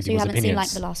don't see So you people's haven't opinions. seen like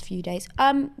the last few days.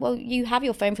 Well, you have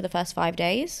your phone for the first 5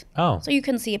 days. Oh. So you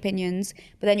can see opinions,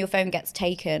 but then your phone gets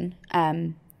taken.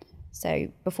 So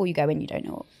before you go in, you don't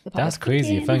know what the public's That's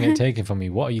crazy. If thinking. phone get taken from me,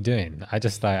 what are you doing?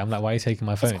 I'm like, why are you taking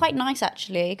my phone? It's quite nice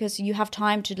actually because you have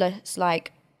time to just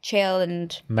like chill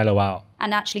and Mellow out.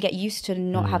 actually get used to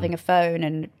not having a phone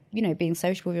and being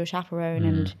social with your chaperone,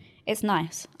 and it's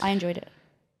nice. I enjoyed it.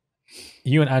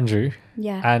 You and Andrew,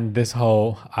 Yeah. and this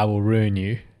whole "I will ruin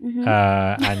you,"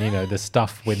 and the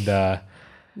stuff with the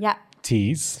Yeah.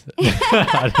 teas.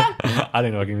 I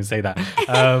don't know if I can even say that.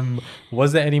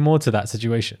 Was there any more to that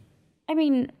situation? I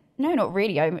mean, no, not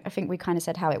really. I think we kind of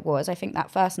said how it was. I think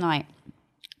that first night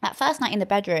in the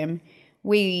bedroom,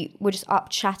 we were just up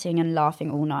chatting and laughing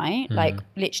all night. Like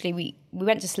literally we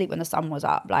went to sleep when the sun was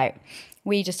up. Like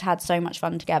we just had so much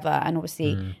fun together. And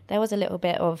obviously there was a little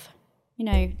bit of,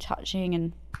 touching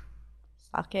and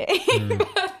sucking.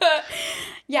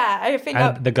 Yeah, I think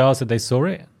And the girls said they saw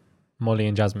it, Molly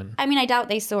and Jasmine, I mean, I doubt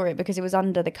they saw it because it was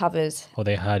under the covers. or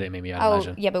they heard it. Maybe I'd Oh,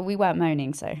 imagine. yeah, but we weren't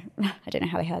moaning, so I don't know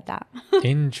how they heard that.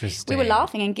 Interesting. We were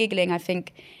laughing and giggling. I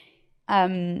think,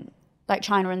 like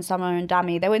China and Summer and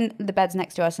Dami, they were in the beds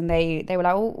next to us, and they were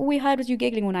like, "All we heard was you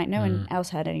giggling all night. No one else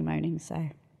heard any moaning." So,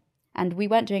 and we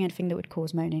weren't doing anything that would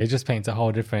cause moaning. It just paints a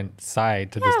whole different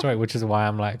side to the story, which is why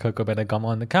I'm like, Coco better come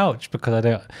on the couch, because I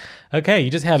don't. Okay, you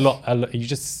just hear a lot. It's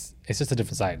just a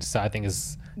different side. So I think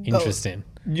it's interesting.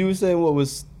 You were saying what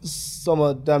was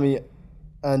Summer, Dami,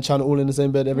 and China all in the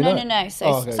same bed every night? No.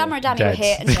 So Summer and Dami were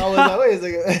here. And I was like, wait a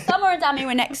second. Summer and Dami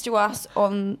were next to us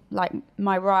on like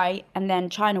my right, and then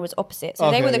China was opposite. So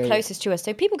they were the closest to us.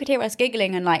 So people could hear us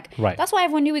giggling and like, that's why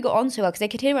everyone knew we got onto her, because they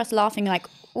could hear us laughing like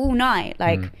all night.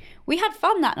 Like we had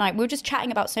fun that night. We were just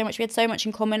chatting about so much. We had so much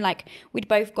in common. Like we'd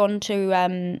both gone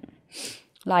to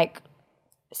like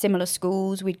similar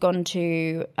schools. We'd gone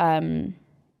to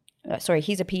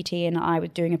he's a PT and I was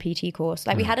doing a PT course.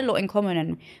 Like we had a lot in common,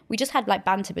 and we just had like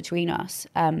banter between us.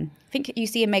 I think you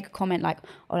see him make a comment like,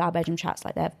 "Oh, our bedroom chats,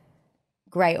 like they're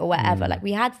great" or whatever. Like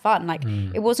we had fun. Like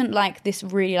it wasn't like this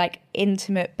really like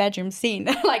intimate bedroom scene.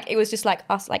 Like it was just like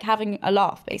us like having a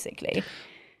laugh basically,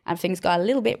 and things got a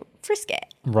little bit frisky.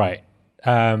 Right.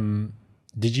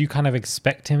 Did you kind of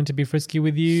expect him to be frisky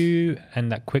with you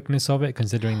and that quickness of it,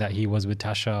 considering that he was with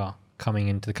Tasha coming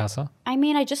into the casa? I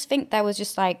mean, I just think there was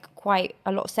just like quite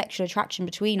a lot of sexual attraction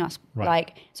between us. Right.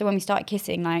 Like, so when we started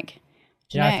kissing, like,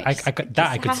 I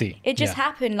could see. It just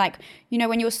happened, like, you know,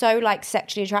 when you're so like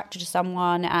sexually attracted to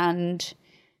someone, and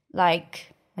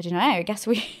like, I don't know, I guess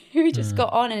we just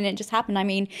got on and it just happened. I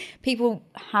mean, people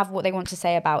have what they want to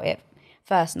say about it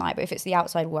first night, but if it's the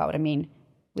outside world, I mean,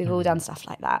 we've all done stuff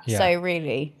like that. Yeah. So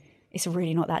really, it's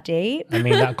really not that deep. I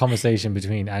mean, that conversation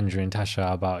between Andrew and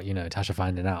Tasha about, you know, Tasha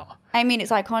finding out. I mean,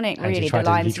 it's iconic, and really, he tried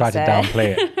to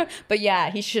downplay it. But yeah,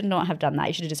 he should not have done that.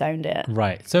 He should have disowned it.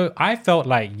 Right. So I felt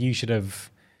like you should have,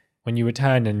 when you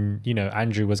returned and, you know,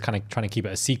 Andrew was kind of trying to keep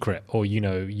it a secret, or, you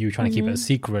know, you were trying to keep it a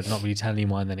secret, not really telling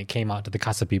anyone, then it came out to the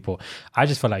casa people. I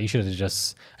just felt like you should have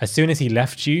just, as soon as he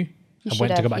left you and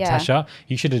went to go back to Tasha,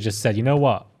 you should have just said, you know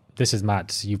what? This is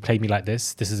mad. You played me like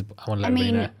this. This is, I want to let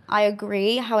everybody know. I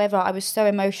agree. However, I was so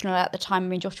emotional at the time. I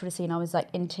mean, Josh would have seen I was like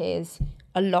in tears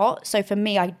a lot. So for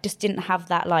me, I just didn't have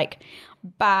that like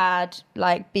bad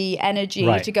like bee energy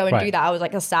to go and do that. I was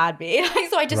like a sad bee.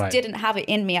 So I just didn't have it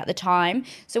in me at the time.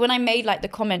 So when I made like the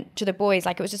comment to the boys,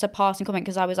 like it was just a passing comment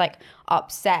because I was like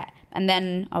upset. And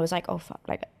then I was like, oh fuck,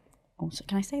 like, oh, so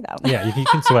can I say that? Yeah, you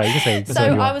can swear. You can say.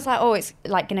 So I was like, oh, it's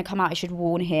like going to come out. I should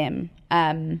warn him.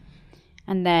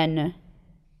 And then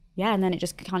it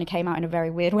just kind of came out in a very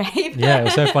weird way. Yeah, it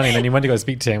was so funny. And then you went to go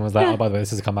speak to him and was like, oh, by the way, this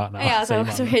has come out now. Yeah, I was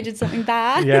like, so I did something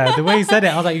bad. Yeah, the way he said it,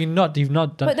 I was like, you've not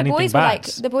done anything bad.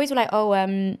 The boys were like, oh,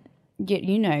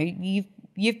 you know,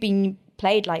 you've been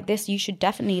played like this. You should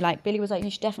definitely, like, Billy was like,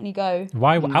 you should definitely go.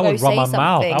 Why? I would run my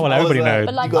mouth. I will let everybody know.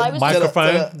 But like, I was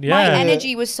microphone. My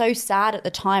energy was so sad at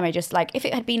the time. I just like, if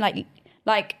it had been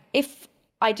like if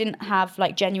I didn't have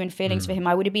like genuine feelings for him,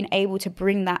 I would have been able to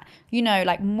bring that, you know,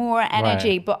 like more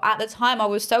energy. But at the time I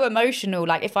was so emotional.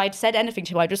 Like if I'd said anything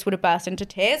to him, I just would have burst into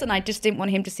tears, and I just didn't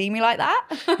want him to see me like that.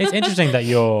 It's interesting that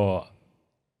you're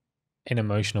an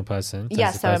emotional person. Yeah,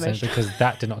 so emotional. Because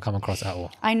that did not come across at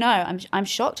all. I know. I'm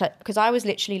shocked because I was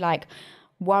literally like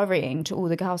worrying to all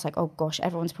the girls, like, oh gosh,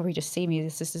 everyone's probably just seen me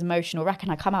this emotional wreck,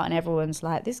 and I come out and everyone's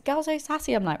like, this girl's so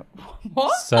sassy. I'm like,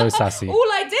 what? So sassy. All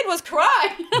I did was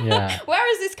cry. Yeah. Where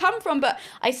has this come from? But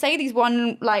I say these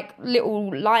one like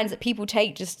little lines that people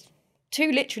take just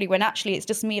too literally, when actually it's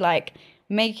just me like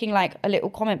making like a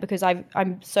little comment because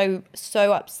I'm so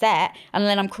upset, and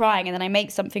then I'm crying, and then I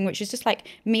make something which is just like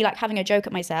me like having a joke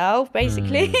at myself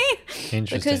basically. Interesting.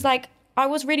 Because like I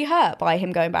was really hurt by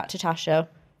him going back to Tasha.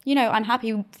 You know, I'm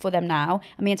happy for them now.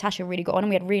 And me and Tasha really got on,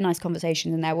 and we had really nice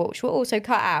conversations in there, which were also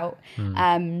cut out.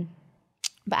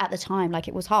 But at the time, like,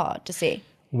 it was hard to see.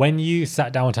 When you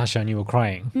sat down with Tasha and you were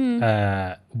crying,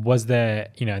 was there,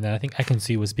 you know, and then I think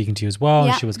Ekansu was speaking to you as well,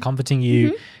 and she was comforting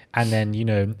you. And then, you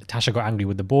know, Tasha got angry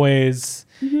with the boys.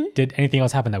 Did anything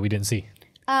else happen that we didn't see?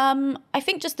 I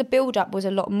think just the build-up was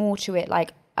a lot more to it.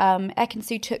 Like,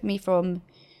 Ekansu took me from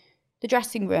the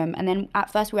dressing room, and then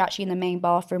at first we were actually in the main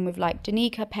bathroom with like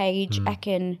Danica, Paige,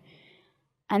 Ekin,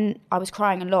 and I was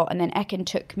crying a lot, and then Ekin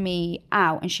took me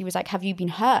out and she was like, have you been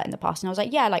hurt in the past? And I was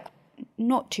like, yeah, like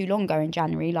not too long ago in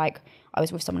January, like I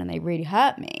was with someone and they really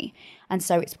hurt me. And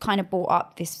so it's kind of brought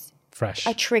up this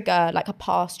a trigger, like a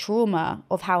past trauma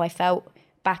of how I felt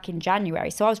back in January.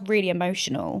 So I was really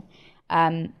emotional,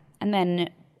 and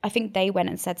then I think they went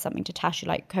and said something to Tasha,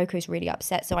 like, Coco's really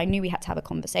upset. So I knew we had to have a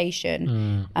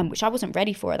conversation, which I wasn't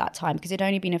ready for at that time because it'd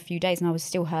only been a few days and I was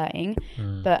still hurting.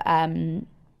 But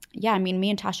yeah, I mean,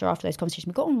 me and Tasha after those conversations,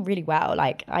 we got on really well.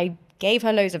 Like, I gave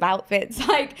her loads of outfits.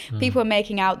 Like, people were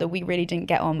making out that we really didn't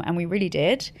get on, and we really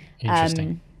did.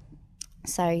 Interesting.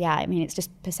 So yeah, I mean, it's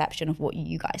just perception of what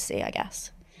you guys see, I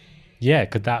guess. Yeah,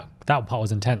 because that part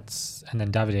was intense. And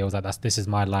then Davide was like, this is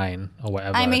my line or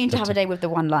whatever. I mean, Davide with the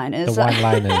one-liners. The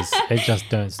one-liners, they just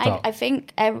don't stop. I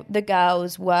think the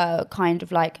girls were kind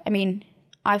of like, I mean,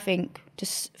 I think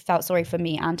just felt sorry for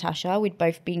me and Tasha. We'd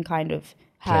both been kind of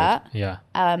hurt. Yeah.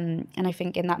 And I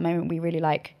think in that moment we really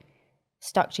like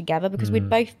stuck together because we'd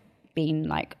both been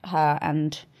like hurt,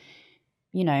 and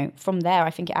you know, from there I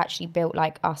think it actually built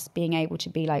like us being able to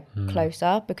be like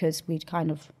closer because we'd kind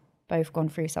of both gone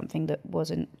through something that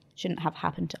shouldn't have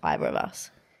happened to either of us.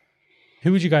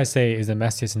 Who would you guys say is the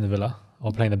messiest in the villa,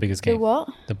 or playing the biggest game? The what?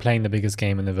 The playing the biggest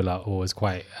game in the villa, or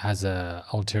has a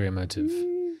ulterior motive.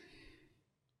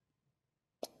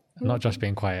 Not Josh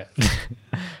being quiet.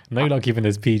 No, you're not keeping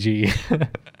this PG.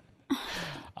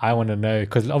 I want to know,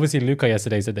 because obviously Luca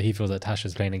yesterday said that he feels that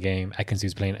Tasha's playing a game,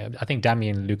 Ekansu's playing. I think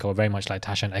Dami and Luca are very much like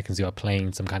Tasha and Ekansu are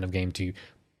playing some kind of game to,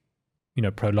 you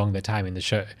know, prolong their time in the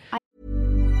show.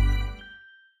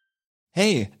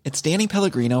 Hey, it's Danny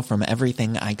Pellegrino from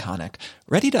Everything Iconic.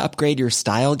 Ready to upgrade your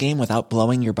style game without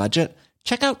blowing your budget?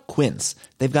 Check out Quince.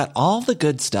 They've got all the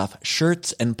good stuff,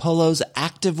 shirts and polos,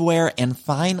 activewear, and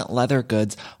fine leather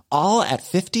goods, all at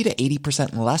 50 to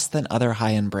 80% less than other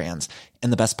high-end brands.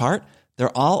 And the best part?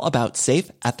 They're all about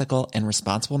safe, ethical, and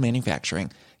responsible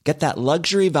manufacturing. Get that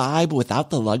luxury vibe without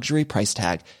the luxury price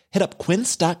tag. Hit up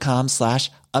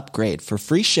quince.com/upgrade for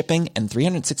free shipping and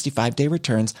 365-day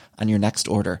returns on your next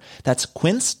order. That's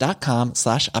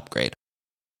quince.com/upgrade.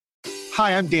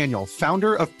 Hi, I'm Daniel,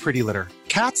 founder of Pretty Litter.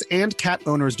 Cats and cat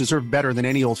owners deserve better than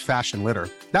any old-fashioned litter.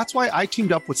 That's why I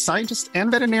teamed up with scientists and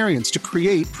veterinarians to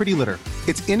create Pretty Litter.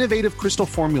 Its innovative crystal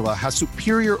formula has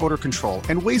superior odor control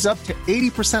and weighs up to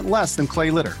 80% less than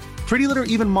clay litter. Pretty Litter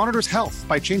even monitors health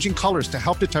by changing colors to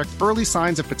help detect early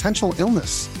signs of potential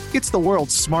illness. It's the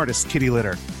world's smartest kitty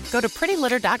litter. Go to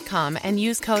prettylitter.com and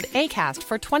use code ACAST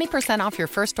for 20% off your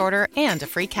first order and a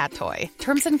free cat toy.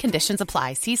 Terms and conditions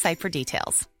apply. See site for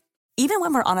details. Even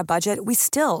when we're on a budget, we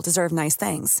still deserve nice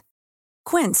things.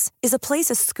 Quince is a place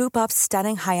to scoop up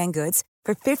stunning high-end goods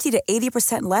for 50 to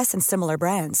 80% less than similar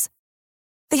brands.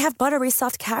 They have buttery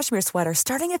soft cashmere sweaters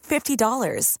starting at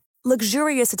 $50,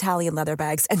 luxurious Italian leather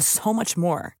bags, and so much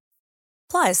more.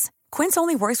 Plus, Quince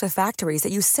only works with factories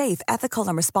that use safe, ethical,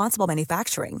 and responsible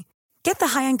manufacturing. Get the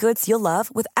high-end goods you'll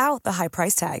love without the high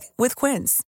price tag with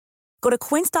Quince. Go to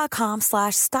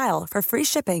quince.com/style for free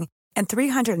shipping and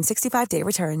 365-day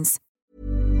returns.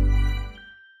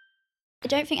 I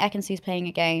don't think Ekansu's playing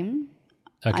a game.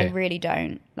 Okay. I really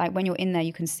don't. Like when you're in there,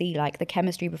 you can see like the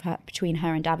chemistry between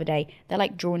her and Davide. They're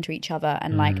like drawn to each other,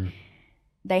 and like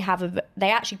they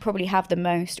actually probably have the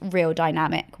most real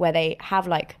dynamic where they have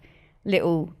like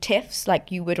little tiffs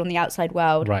like you would on the outside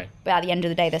world. Right. But at the end of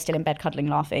the day, they're still in bed cuddling,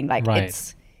 laughing. Like Right.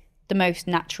 it's the most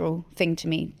natural thing to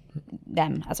me,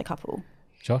 them as a couple.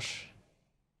 Josh?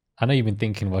 I know you've been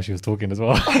thinking while she was talking as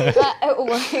well.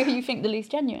 Or who you think the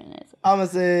least genuine is? I'm going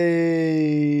to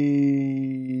say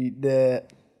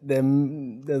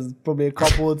there's probably a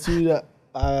couple or two that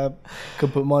I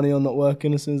could put money on not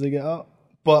working as soon as they get out.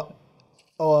 But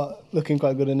looking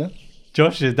quite good in there.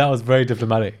 Josh, that was very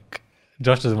diplomatic.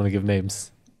 Josh doesn't want to give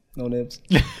names. No names.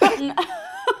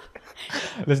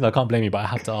 Listen, I can't blame you, but I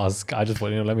have to ask. I just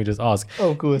want, let me just ask.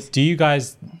 Oh, of course. Do you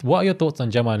guys, what are your thoughts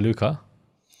on Gemma and Luca?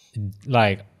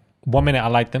 Like, 1 minute I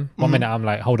like them. 1 minute I'm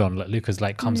like, hold on. Like, Luca's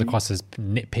like comes across as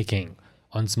nitpicking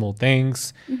on small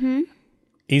things.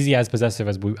 Easy as possessive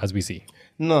as we see.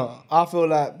 No, I feel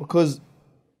like because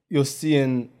you're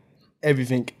seeing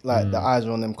everything, like the eyes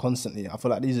are on them constantly. I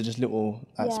feel like these are just little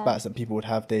spats that people would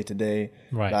have day to day.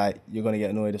 Right. Like you're gonna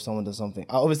get annoyed if someone does something.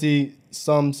 Obviously,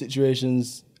 some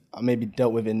situations are maybe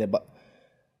dealt with in there, but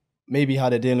maybe how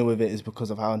they're dealing with it is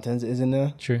because of how intense it is in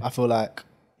there. True. I feel like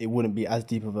it wouldn't be as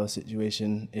deep of a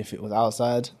situation if it was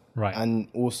outside. Right. And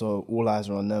also, all eyes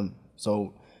are on them.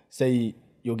 So, say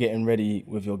you're getting ready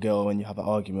with your girl and you have an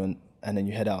argument, and then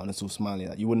you head out and it's all smiley.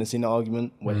 Like you wouldn't have seen the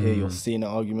argument. Where here you're seeing the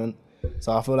argument.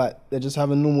 So I feel like they're just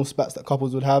having normal spats that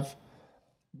couples would have,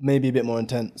 maybe a bit more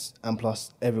intense, and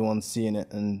plus everyone's seeing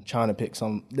it and trying to pick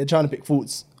they're trying to pick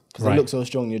faults because they look so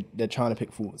strong. They're trying to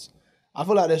pick faults. I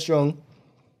feel like they're strong.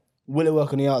 Will it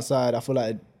work on the outside? I feel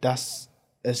like this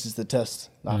is the test.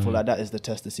 Like, I feel like that is the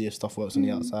test to see if stuff works on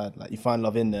the outside. Like you find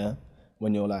love in there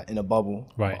when you're like in a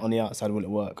bubble. Right. But on the outside, will it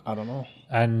work? I don't know.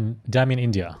 And Dami in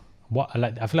India.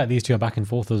 I feel like these two are back and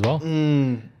forth as well.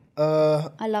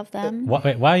 I love them.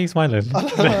 Wait, why are you smiling?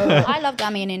 I love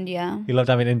Dami in India. You love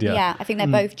Dami in India? Yeah, I think they're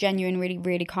both genuine, really,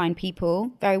 really kind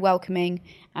people, very welcoming,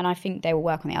 and I think they will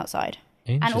work on the outside.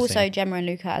 And also Gemma and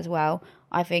Luca as well.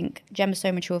 I think Gemma's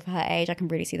so mature for her age, I can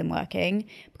really see them working.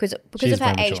 Because of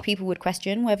her age, people would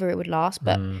question whether it would last,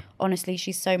 but honestly,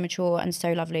 she's so mature and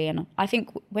so lovely. And I think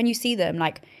when you see them,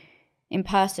 like, in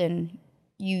person,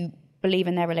 you believe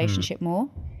in their relationship more.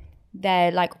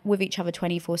 They're like with each other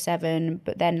 24/7,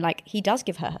 but then like he does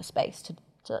give her space to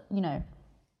chat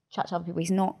to other people.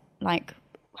 He's not like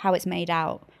how it's made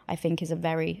out. I think is a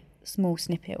very small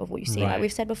snippet of what you see. Right. Like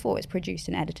we've said before, it's produced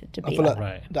and edited to I be feel like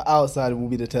like the outside will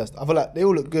be the test. I feel like they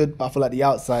all look good, but I feel like the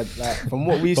outside, like from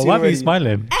what we've But seen why are you already,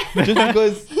 smiling? just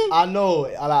because I know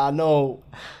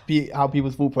how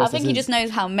people's thought I process think he just knows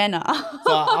how men are.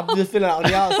 So I'm just feeling like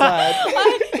on the outside.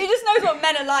 He just knows what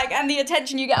men are like and the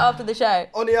attention you get after the show.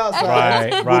 On the outside,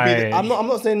 Right, will be right. I'm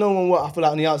not saying no one will. I feel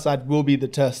like on the outside will be the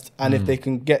test, and if they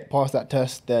can get past that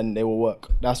test, then they will work.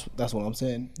 That's what I'm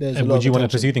saying. There's a And lot would you of want to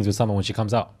potential. pursue things with someone when she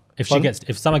comes out? If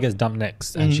Summer gets dumped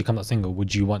next and she comes out single,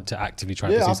 would you want to actively try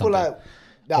and Yeah, pursue I feel something? like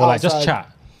the Or like just outside-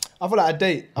 chat? I feel like a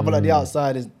date. I feel like the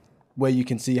outside is where you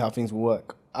can see how things will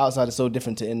work. Outside is so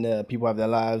different to in there. People have their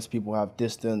lives. People have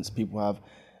distance. People have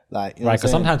like you know Right, what I'm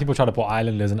because saying? sometimes people try to put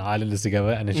islanders and islanders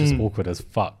together, and it's just awkward as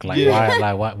fuck. Like,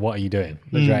 Yeah. what are you doing?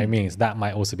 Do you know what I mean? So that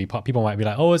might also be part. People might be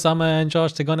like, "Oh, Summer and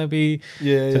Josh, they're gonna be."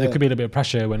 Yeah, So there yeah. could be a little bit of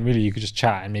pressure when really you could just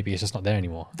chat, and maybe it's just not there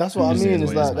anymore. That's what I Just mean. is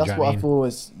It's what it is, like do you that's know what I mean? feel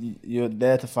is you're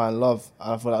there to find love.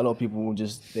 I feel like a lot of people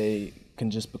they can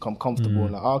just become comfortable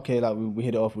and like okay, like we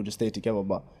hit it off, we'll just stay together.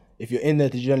 But if you're in there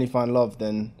to genuinely find love,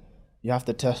 then you have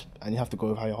to test and you have to go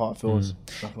with how your heart feels.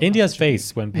 India's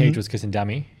face when Paige was kissing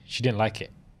Dami, she didn't like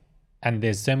it. And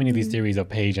there's so many of these theories of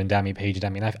Paige and Dami.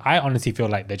 And I honestly feel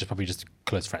like they're just probably just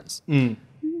close friends.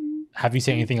 Have you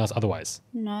seen anything else otherwise?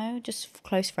 No, just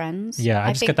close friends. Yeah,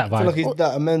 I just get that I feel vibe. like he's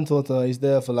that a mentor to her. He's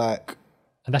there for like.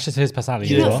 And that's just his personality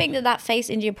Do as you not well. think that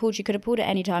face India pulled, she could have pulled at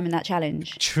any time in that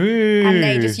challenge? True. And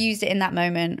they just used it in that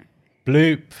moment.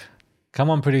 Bloop. Come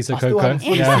on, producer I still Coco. haven't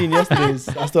fully seen yesterday's.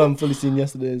 I still haven't fully seen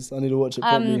yesterday's. I need to watch it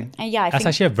properly. And yeah, I That's think,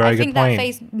 actually a very I good think point. that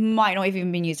face might not have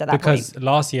even been used at that Because point.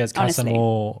 last year's honestly.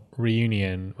 Casamore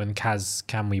reunion, when Kaz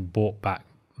Camwe brought back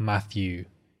Matthew,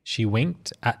 she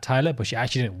winked at Tyler, but she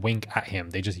actually didn't wink at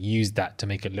him. They just used that to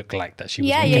make it look like that she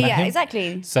was winking at him.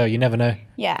 Exactly. So you never know.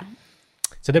 Yeah.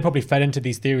 So they probably fed into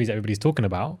these theories that everybody's talking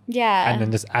about. Yeah. And then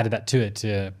just added that to it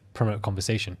to promote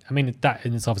conversation. I mean, that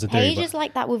in itself is a theory. Paige is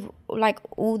like that with like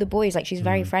all the boys. Like she's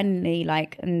very friendly,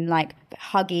 like and like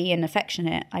huggy and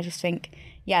affectionate. I just think,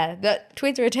 yeah, that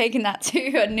Twitter are taking that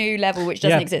to a new level, which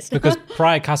doesn't exist. Because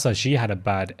prior Casa, she had a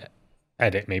bad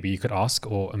edit, maybe you could ask,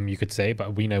 or you could say,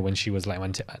 but we know when she was like,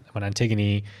 when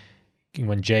Antigone,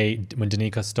 when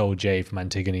Danica stole Jay from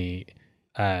Antigone,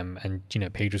 and you know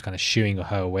Paige was kind of shooing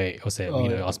her away or say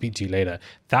I'll speak to you later,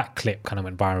 that clip kind of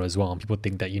went viral as well, and people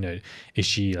think that, you know, is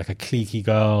she like a cliquey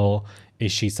girl,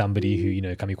 is she somebody who, you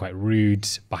know, can be quite rude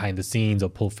behind the scenes or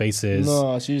pull faces?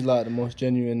 No, she's like the most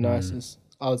genuine, nicest,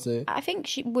 I would say. I think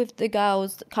she, with the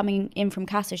girls coming in from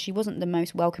Casa, she wasn't the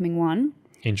most welcoming one.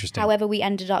 Interesting. However, we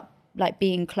ended up like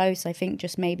being close. I think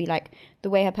just maybe like the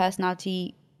way her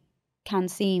personality can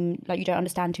seem like you don't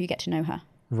understand until you get to know her.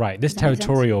 Right, this Does that make sense?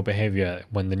 territorial behavior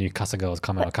when the new Casa girls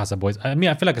come out, or Casa boys. I mean,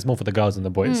 I feel like it's more for the girls than the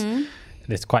boys.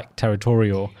 It's quite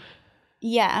territorial.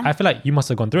 Yeah. I feel like you must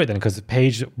have gone through it then, because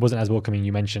Paige wasn't as welcoming.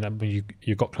 You mentioned, but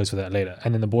you got close with it later,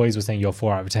 and then the boys were saying you're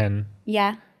 4 out of 10.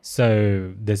 Yeah.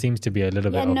 So there seems to be a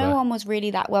little Yeah, bit of no a... one was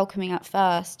really that welcoming at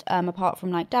first, apart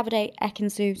from like Davide,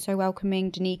 Ekinsu, so welcoming,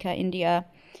 Danica, India,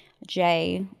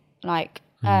 Jay, like,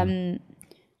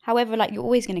 however, like you're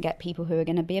always going to get people who are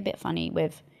going to be a bit funny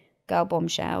with girl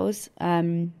bombshells.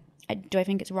 Do I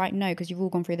think it's right? No, because you've all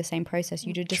gone through the same process.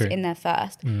 You were just True. in there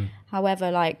first.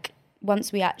 However, like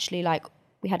once we actually like,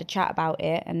 we had a chat about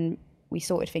it and we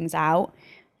sorted things out,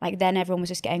 like then everyone was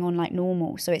just getting on like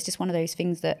normal. So it's just one of those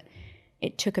things that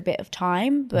it took a bit of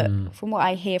time, but from what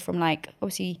I hear from like,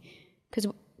 obviously, because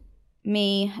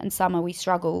me and Summer, we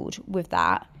struggled with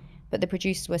that, but the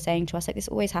producers were saying to us, like, this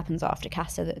always happens after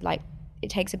Casa, that like, it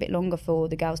takes a bit longer for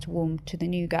the girls to warm to the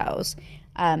new girls.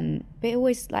 But it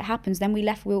always like happens. Then we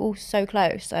were all so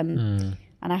close. And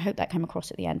I hope that came across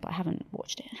at the end, but I haven't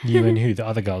watched it. You and who? The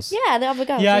other girls? Yeah, the other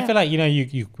girls. Yeah, I feel like, you know,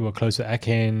 you were close with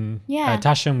Ekin. Yeah.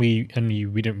 Tasha and we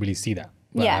didn't really see that.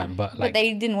 But, but like,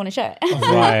 they didn't want to show it.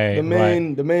 right,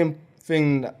 The main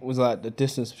thing that was like the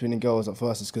distance between the girls at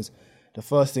first is because the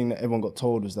first thing that everyone got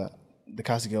told was that the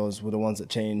Casa girls were the ones that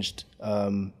changed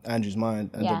Andrew's mind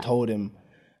and they told him.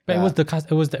 But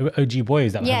it was the OG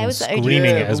boys that Yeah, were it was the OG.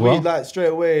 screaming it as well. We, like straight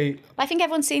away, But I think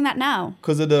everyone's seeing that now.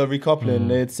 because of the recoupling,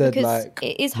 they had said Because like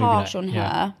it is Maybe harsh like- on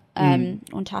yeah. her,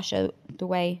 on Tasha, the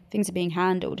way things are being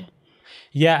handled.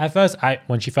 Yeah, at first,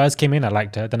 when she first came in, I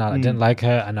liked her. Then I didn't like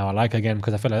her, and now I like her again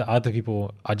because I feel like other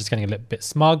people are just getting a little bit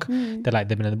smug. They're like,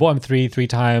 they've been in the bottom three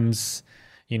times.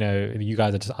 You know, you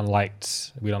guys are just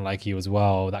unliked. We don't like you as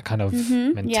well. That kind of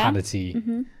mentality,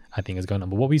 I think, is going on.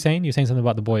 But what were you saying? You were saying something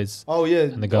about the boys. Oh yeah,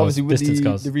 and the girls, obviously with distance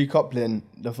girls. the recoupling,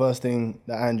 the first thing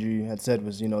that Andrew had said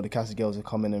was, you know, the Casa girls had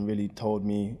come in and really told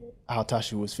me how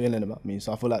Tasha was feeling about me.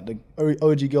 So I feel like the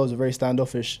OG girls are very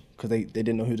standoffish because they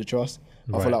didn't know who to trust.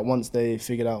 I feel like once they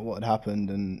figured out what had happened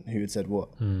and who had said what,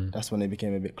 that's when they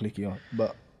became a bit cliquier.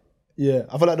 But yeah,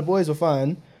 I feel like the boys were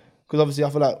fine because obviously I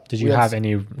feel like... Did you have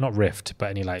any, not rift, but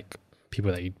any like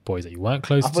people boys that you weren't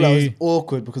close to? I feel like it was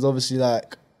awkward because obviously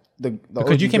like...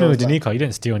 Because you came in with Danica, you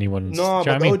didn't steal anyone's... No,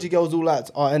 but the OG girls all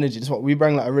liked our energy. That's what we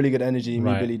bring, like a really good energy,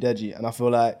 me, Billy, Deji. And I feel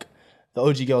like the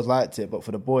OG girls liked it, but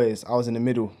for the boys, I was in the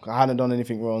middle. I hadn't done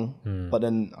anything wrong, but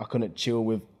then I couldn't chill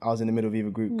with... I was in the middle of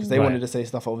either group because they wanted to say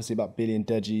stuff obviously about Billy and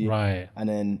Deji. Right. And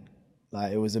then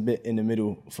like it was a bit in the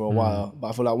middle for a while. But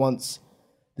I feel like once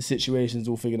the situations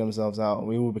all figured themselves out,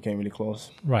 we all became really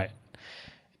close. Right.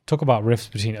 Talk about rifts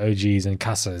between OGs and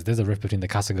Casas. There's a rift between the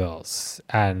Casa girls,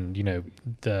 and you know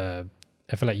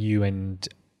I feel like you and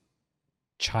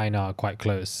China are quite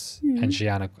close, and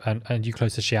Xi'an, and you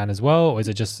close to Xi'an as well, or is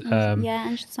it just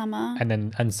and Summer,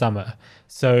 and Summer?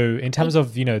 So in terms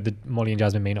of the Molly and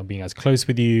Jasmine may not being as close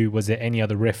with you, was there any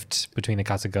other rift between the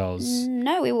Casa girls?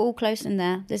 No, we were all close in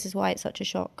there. This is why it's such a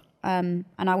shock. And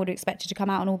I would have expected to come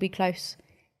out and all be close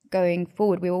going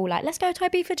forward. We were all like, let's go to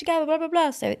Ibiza together, blah blah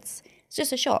blah. So it's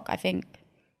just a shock, I think.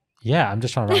 Yeah, I'm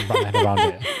just trying to wrap my head around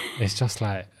it. It's just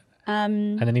like,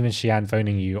 and then even Xi'an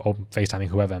phoning you or FaceTiming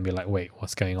whoever and be like, wait,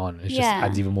 what's going on? It just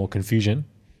adds even more confusion.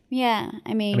 Yeah,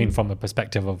 I mean, from a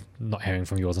perspective of not hearing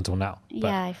from yours until now. But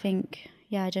yeah, I think,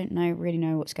 I don't really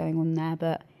know what's going on there,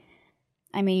 but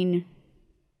I mean,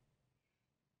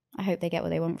 I hope they get what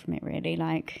they want from it, really.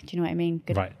 Like, do you know what I mean?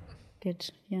 Good, right. Good,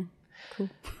 yeah, cool.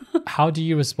 How do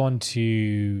you respond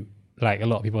to, like, a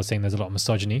lot of people are saying there's a lot of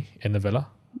misogyny in the villa?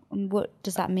 What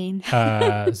does that mean?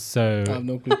 So I have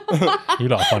no clue. You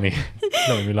lot are funny.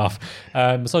 Don't make me laugh.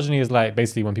 Misogyny is like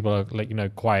basically when people are like,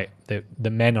 the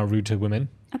men are rude to women.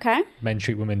 Okay. Men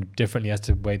treat women differently as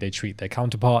to the way they treat their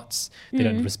counterparts. They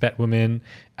don't respect women.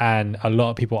 And a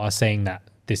lot of people are saying that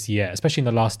this year, especially in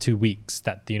the last 2 weeks,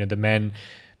 that, the men,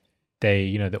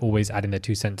 they're always adding their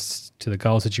 2 cents to the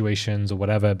girl situations or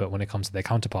whatever. But when it comes to their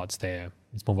counterparts,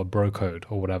 it's more of a bro code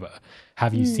or whatever.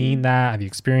 Have you seen that? Have you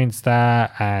experienced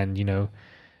that? And,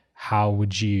 how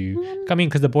would you... I mean,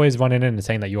 because the boys running in and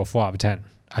saying that you're 4 out of 10,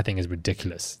 I think is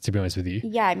ridiculous, to be honest with you.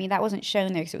 Yeah, I mean, that wasn't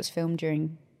shown though because it was filmed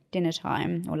during dinner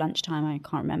time or lunchtime. I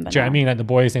can't remember. Do you know what I mean? Like the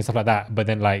boys saying stuff like that, but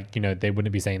then they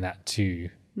wouldn't be saying that to...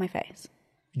 my face.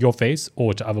 Your face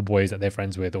or to other boys that they're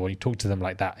friends with, or you talk to them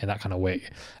like that in that kind of way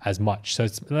as much. So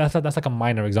that's like a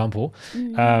minor example.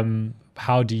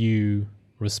 How do you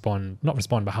respond? Not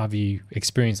respond, but have you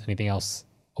experienced anything else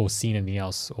or seen anything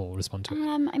else or respond to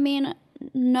it? I mean,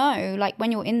 no. Like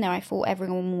when you're in there, I thought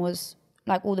everyone was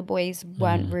like, all the boys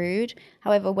weren't rude.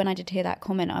 However, when I did hear that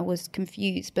comment, I was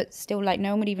confused, but still, like,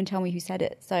 no one would even tell me who said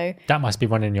it. So that must be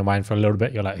running in your mind for a little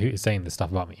bit. You're like, who is saying this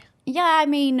stuff about me? Yeah, I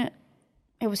mean, it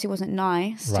obviously wasn't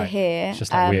nice to hear. It's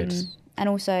just like weird. And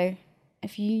also,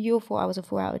 if you thought I was a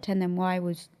 4 out of 10, then why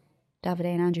was Davide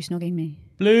and Andrew snogging me?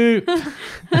 Blue.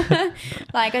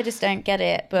 Like, I just don't get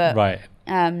it. But right.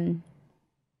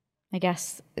 I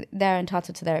guess they're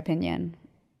entitled to their opinion.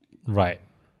 Right.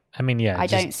 I mean, yeah. I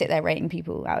don't sit there rating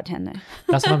people out of 10 though.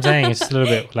 That's what I'm saying. It's just a little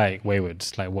bit like wayward.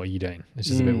 Like, what are you doing? It's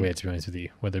just a bit weird, to be honest with you.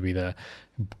 Whether it be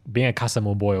being a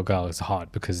Casamo boy or girl is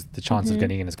hard because the chance of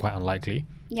getting in is quite unlikely.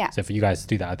 Yeah. So for you guys to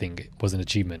do that, I think it was an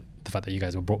achievement. The fact that you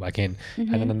guys were brought back in.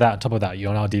 And then on top of that,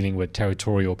 you're now dealing with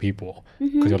territorial people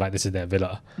because you're like, this is their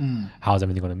villa. How's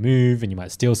everything going to move? And you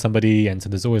might steal somebody. And so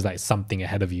there's always like something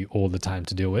ahead of you all the time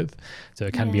to deal with. So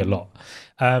it can be a lot.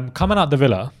 Coming out the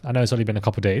villa, I know it's only been a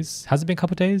couple of days. Has it been a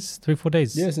couple of days? 3 or 4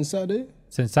 days? Yeah, since Saturday.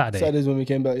 Since Saturday. Saturday's when we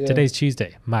came back, yeah. Today's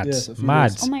Tuesday. Mad. Yes,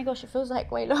 Mad. Oh my gosh, it feels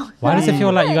like way long. Why does it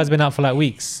feel like you guys have been out for like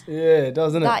weeks? Yeah, it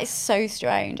does, doesn't it? That is so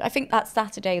strange. I think that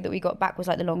Saturday that we got back was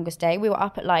like the longest day. We were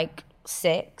up at like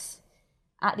 6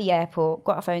 at the airport,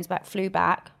 got our phones back, flew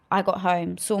back. I got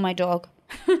home, saw my dog,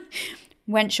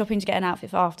 went shopping to get an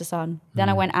outfit for After Sun. Then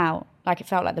I went out. Like, it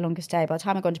felt like the longest day. By the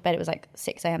time I got to bed, it was like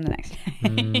 6 a.m. the next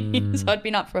day. So I'd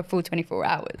been up for a full 24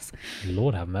 hours.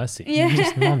 Lord have mercy. Yeah. You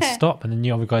just non-stop. And then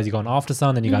you other guys, you go on After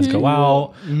Sun, then you guys go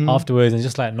out afterwards, and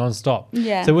just like non-stop.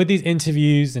 Yeah. So with these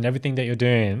interviews and everything that you're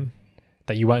doing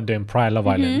that you weren't doing prior Love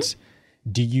Island,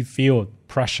 do you feel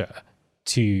pressure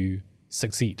to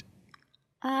succeed?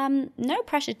 No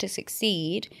pressure to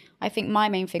succeed. I think my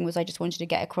main thing was I just wanted to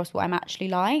get across what I'm actually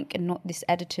like and not this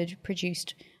edited,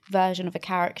 produced version of a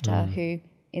character who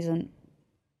isn't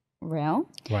real.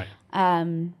 Right.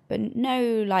 But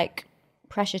no, like,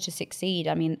 pressure to succeed.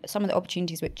 I mean, some of the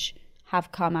opportunities which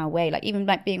have come our way, like even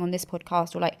like being on this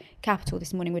podcast or like Capital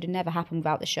this morning would have never happened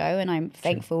without the show, and I'm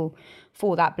thankful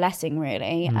for that blessing,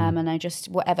 really. And I just,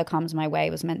 whatever comes my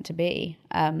way was meant to be,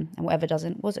 and whatever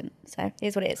doesn't, wasn't. So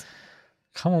here's what it is.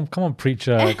 Come on,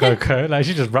 preacher Coco. Like,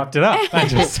 she just wrapped it up and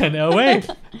just sent it away.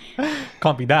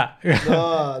 Can't be that.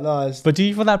 No. But do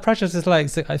you feel that pressure? It's like,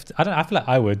 I feel like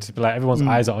I would. But like, everyone's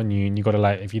eyes are on you, and you got to,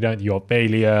 like, if you don't, you're a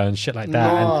failure and shit like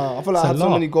that. No, I feel like I had so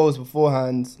many goals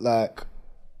beforehand. Like,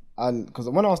 because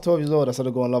when I was 12 years old, I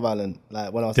started going Love Island.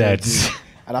 Like, when I was dead. 17.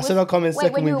 And I said I'd come in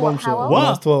second week bombshell what? when I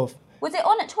was 12. Was it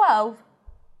on at 12?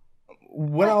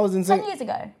 When I was in 10 years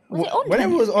ago. Was it on?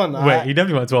 Whenever it was on. Wait, you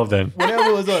definitely went 12 then. Whenever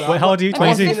it was on. Wait, how old are you?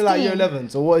 22? I was in like year 11.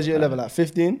 So what is year 11? Like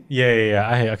 15?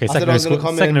 Yeah. Okay,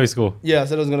 secondary school. Yeah, I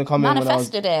said I was going to come in when I was...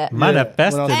 Manifested it.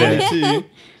 Manifested when I it. was 22.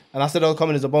 And I said I was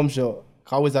coming as a bombshell.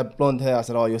 I always had blonde hair. I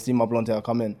said, you'll see my blonde hair, I'll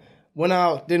come in. When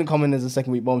I didn't come in as a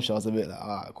second week bombshell, I was a bit like,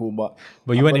 alright, cool. But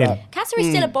you went in. Casa is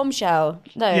still a bombshell,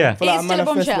 though. Yeah. I feel like I It's still a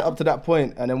manifested it bombshell. up to that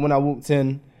point, and then when I walked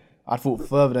in, I thought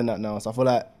further than that now. So I feel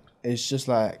like it's just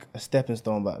like a stepping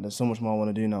stone, but there's so much more I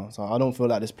want to do now. So I don't feel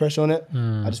like there's pressure on it.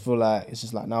 I just feel like it's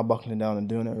just like now buckling down and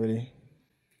doing it really.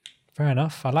 Fair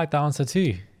enough. I like that answer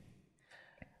too.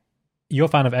 You're a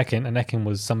fan of Ekin, and Ekin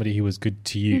was somebody who was good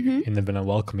to you in the villa,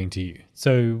 welcoming to you.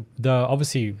 So the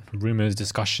obviously rumors,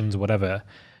 discussions, whatever,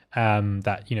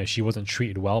 that she wasn't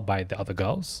treated well by the other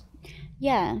girls.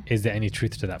 Yeah. Is there any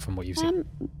truth to that from what you've seen?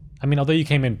 I mean, although you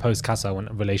came in post Casa when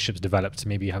relationships developed,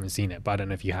 maybe you haven't seen it, but I don't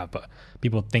know if you have. But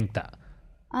people think that,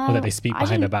 or that they speak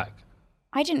behind their back.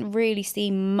 I didn't really see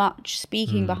much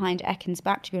speaking behind Ekin's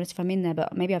back, to be honest, if I'm in there,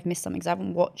 but maybe I've missed something because I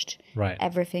haven't watched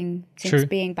everything since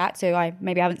being back. So I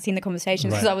haven't seen the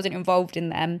conversations because I wasn't involved in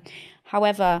them.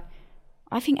 However,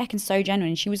 I think Ekin's so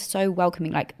genuine. She was so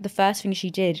welcoming. Like, the first thing she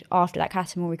did after that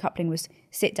Catamore recoupling was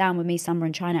sit down with me, Summer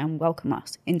and China, and welcome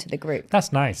us into the group.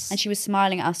 That's nice. And she was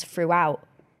smiling at us throughout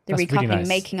the recoupling, really nice.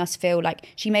 Making us feel like,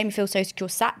 she made me feel so secure,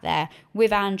 sat there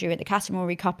with Andrew at the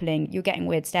Catamore recoupling. You're getting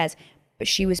weird stares. But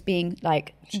she was being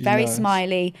like very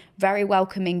smiley, very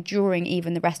welcoming during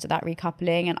even the rest of that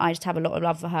recoupling. And I just have a lot of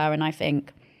love for her. And I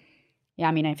think,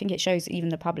 I think it shows even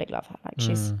the public love her.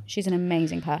 Like, she's an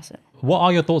amazing person. What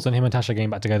are your thoughts on him and Tasha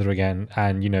getting back together again?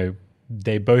 And,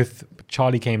 they both,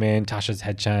 Charlie came in, Tasha's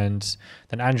head turned,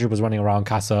 then Andrew was running around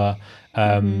Casa.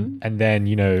 And then,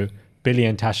 Billy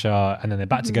and Tasha, and then they're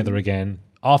back together again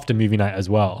after movie night as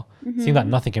well. Seems like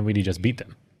nothing can really just beat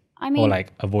them. I mean, or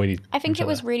like avoid. I think it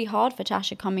was really hard for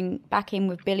Tasha coming back in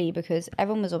with Billy because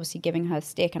everyone was obviously giving her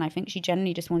stick, and I think she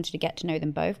genuinely just wanted to get to know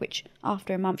them both, which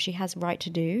after a month she has a right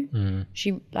to do.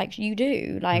 She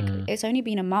it's only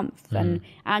been a month, and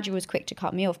Andrew was quick to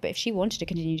cut me off. But if she wanted to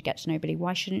continue to get to know Billy,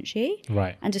 why shouldn't she?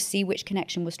 Right. And just see which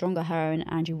connection was stronger. Her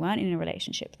and Andrew weren't in a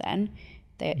relationship then;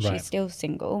 she's still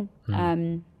single,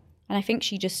 and I think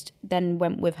she just then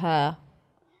went with her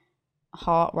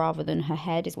heart rather than her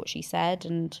head, is what she said,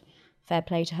 and fair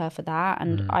play to her for that.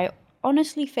 And I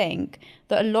honestly think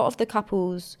that a lot of the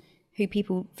couples who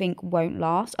people think won't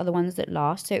last are the ones that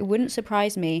last. So it wouldn't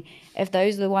surprise me if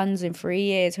those are the ones in 3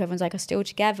 years who everyone's like are still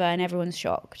together and everyone's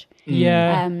shocked.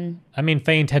 Yeah. I mean,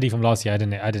 Faye and Teddy from last year, I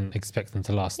didn't expect them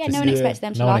to last. Yeah, no one expected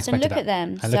them to last. And look at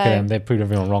them. And look at them, they proved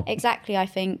everyone wrong. Exactly, I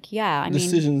think,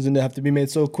 decisions in there have to be made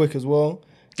so quick as well.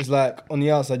 It's like on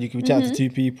the outside you can chat to two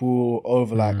people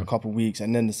over like a couple of weeks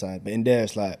and then decide. But in there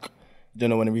it's like you don't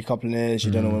know when the recoupling is,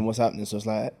 you don't know when what's happening. So it's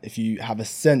like if you have a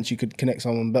sense you could connect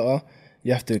someone better,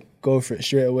 you have to go for it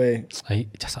straight away. That's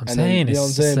what I'm saying. You know what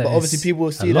I'm saying? But obviously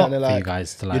people see that and they're like,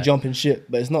 you're jumping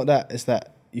shit. But it's not that. It's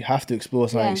that you have to explore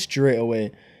something straight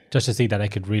away. Just to see that they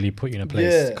could really put you in a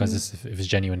place because if it's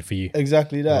genuine for you.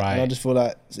 Exactly that. Right. And I just feel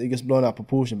like it gets blown out of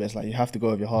proportion, but it's like you have to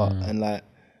go with your heart. And like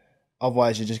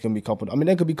otherwise you're just going to be coupled. I mean,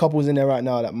 there could be couples in there right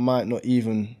now that might not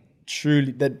even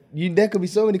truly, there could be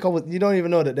so many couples, you don't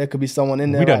even know that there could be someone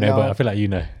in there. We don't know, but I feel like you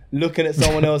know. Looking at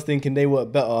someone else thinking they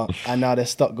work better and now they're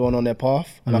stuck going on their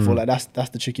path. And I feel like that's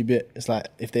the tricky bit. It's like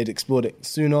if they'd explored it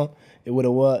sooner, it would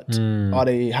have worked. Are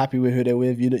they happy with who they're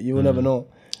with? You will never know.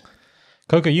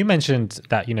 Coco, you mentioned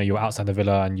that you were outside the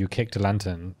villa and you kicked a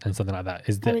lantern and something like that.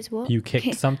 Is that what? You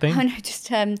kicked something? Oh no,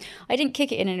 just I didn't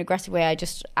kick it in an aggressive way. I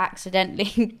just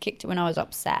accidentally kicked it when I was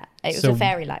upset. It was a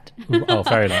fairy light. Oh,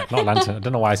 fairy light, not lantern. I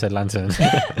don't know why I said lantern.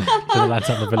 The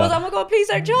lantern at the villa. I was like, oh my god, please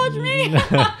don't charge me.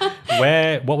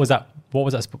 What was that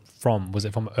from? Was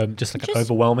it from just like an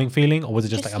overwhelming feeling, or was it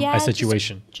just like a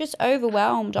situation? Just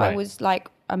overwhelmed. Right. I was like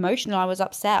emotional. I was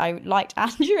upset. I liked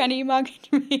Andrew and he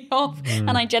mugged me off,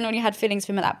 and I genuinely had feelings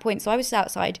for him at that point. So I was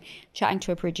outside chatting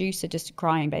to a producer, just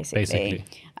crying basically.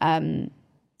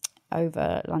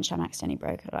 Over lunchtime, accidentally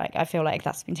broke. Like I feel like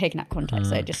that's been taken out of context.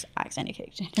 So I just accidentally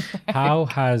kicked it. How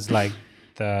has like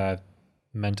the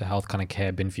mental health kind of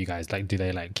care been for you guys? Like, do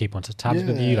they like keep on tabs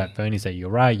with you? Like, phone you say you're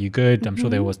right, you good? I'm sure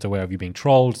they were aware of you being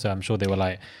trolled, so I'm sure they were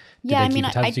like, did they keep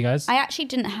tabs with you guys? I actually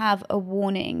didn't have a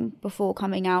warning before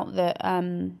coming out that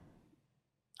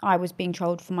I was being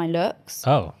trolled for my looks.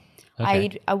 Oh, okay. I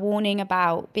had a warning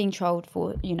about being trolled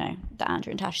for, you know, the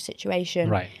Andrew and Tash situation.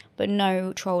 Right. But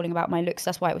no trolling about my looks.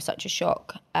 That's why it was such a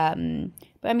shock.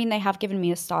 But I mean, they have given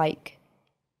me a psych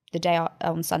the day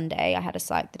on Sunday. I had a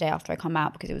psych the day after I come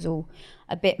out because it was all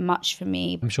a bit much for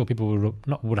me. I'm sure people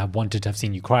would have wanted to have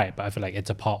seen you cry, but I feel like it's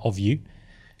a part of you.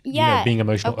 Yeah, you know, being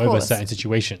emotional over certain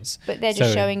situations. But they're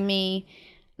just showing me,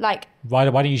 like... Why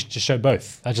don't you just show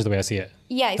both? That's just the way I see it.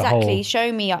 Yeah, exactly.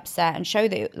 Show me upset and show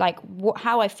that, like,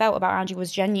 how I felt about Andrew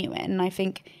was genuine. And I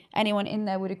think anyone in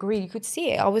there would agree. You could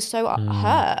see it. I was so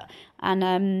hurt.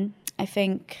 And I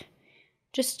think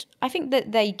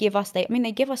that they give us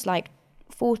like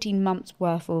 14 months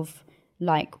worth of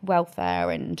like welfare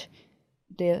and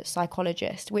the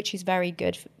psychologist, which is very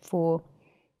good for,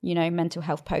 you know, mental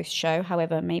health post show.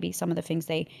 However, maybe some of the things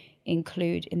they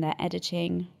include in their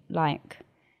editing, like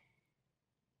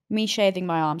me shaving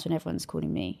my arms when everyone's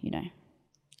calling me, you know,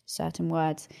 certain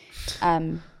words,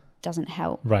 doesn't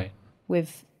help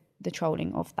with the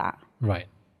trolling of that. Right.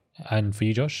 And for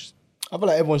you, Josh? I feel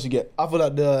like everyone should get... I feel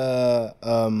like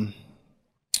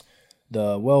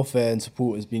the welfare and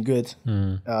support has been good.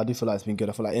 I do feel like it's been good.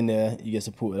 I feel like in there, you get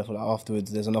supported. I feel like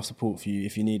afterwards, there's enough support for you.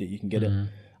 If you need it, you can get it.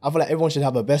 I feel like everyone should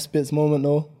have a best bits moment,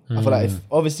 though. I feel like if...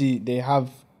 Obviously, they have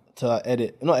to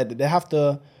they have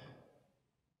to...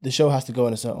 The show has to go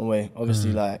in a certain way.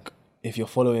 Obviously, like, if you're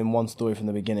following one story from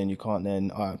the beginning, you can't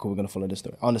then, all right, cool, we're going to follow this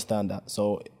story. I understand that.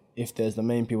 So if there's the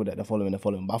main people that they're following.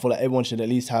 But I feel like everyone should at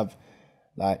least have,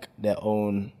 like, their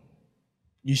own...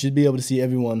 You should be able to see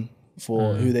everyone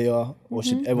for who they are, or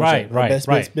should everyone should have the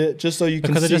best bit, just so you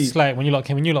can see. Because just like when you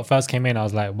lot first came in, I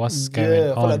was like, what's going on?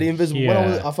 I felt like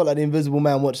I felt like the invisible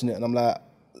man watching it, and I'm like,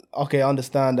 okay, I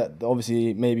understand that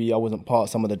obviously maybe I wasn't part of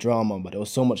some of the drama, but there was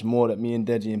so much more that me and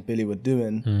Deji and Billy were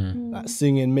doing, like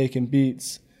singing, making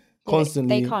beats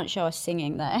constantly. They can't show us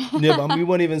singing though. Yeah, but we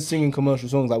weren't even singing commercial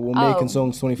songs. Like we're making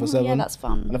songs 24/7. Yeah, that's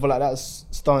fun. And I feel like that's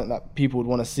something that people would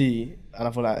want to see. And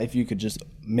I feel like if you could just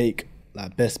make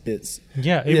like best bits,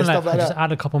 even stuff like just that.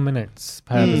 add a couple minutes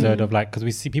per episode of like, because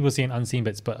we see people seeing unseen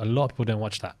bits, but a lot of people don't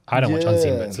watch that. I don't watch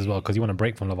unseen bits as well because you want to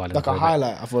break from Love Island. Like a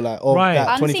highlight, I feel like.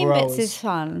 That 24 unseen hours. bits is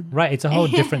fun. Right, it's a whole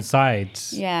different side.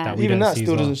 Yeah, that even that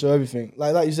still doesn't show everything.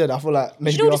 Like you said, I feel like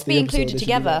maybe it should all just after be the episode, included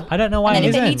together. I don't know why. And then if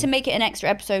it they isn't. need to make it an extra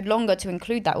episode longer to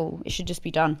include that all, it should just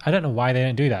be done. I don't know why they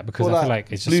don't do that because Or I feel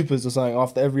like it's just bloopers or something.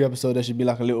 After every episode, there should be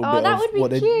like a little bit that of would be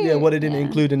what they cute. what they didn't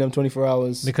include in them 24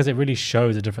 hours. because it really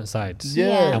shows a different side.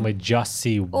 Yeah. And we just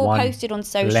see Or one posted on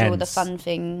social, lens. the fun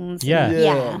things.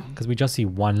 Yeah. Because we just see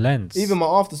one lens. Even my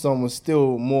after song was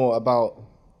still more about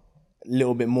a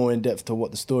little bit more in depth to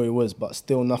what the story was, but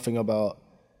still nothing about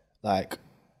like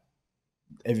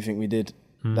everything we did.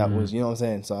 That was, you know what I'm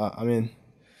saying? So I mean,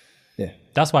 yeah.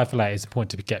 That's why I feel like it's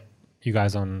important to get you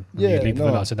guys on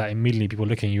so that immediately people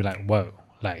looking at you like, whoa,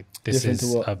 like this Different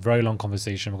is a very long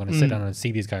conversation. We're going to sit down and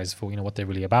see these guys for, you know, what they're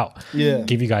really about. Yeah.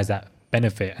 Give you guys that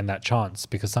benefit and that chance,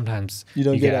 because sometimes you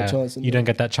don't get that chance. You don't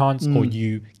get that chance, or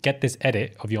you get this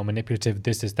edit of your manipulative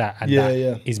this is that, and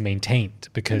that is maintained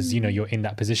because you know you're in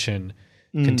that position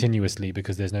continuously,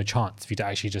 because there's no chance for you to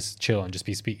actually just chill and just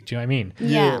speak. Do you know what I mean?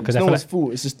 Yeah. Because no one's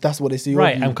fault. It's just that's what they see.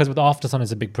 Right, and because with After Sun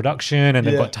it's a big production and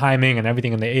they've got timing and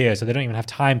everything in their ear, so they don't even have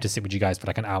time to sit with you guys for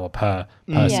like an hour per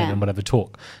person and whatever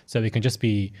talk. So it can just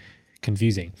be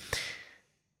confusing.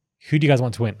 Who do you guys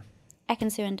want to win?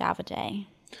 Ekansu and Davide.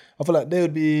 I feel like they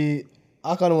would be...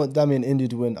 I kind of want Dami and India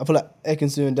to win. I feel like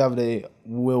Ekansu and Davide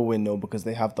will win though, because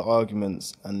they have the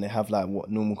arguments and they have like what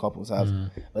normal couples have.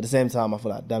 But at the same time, I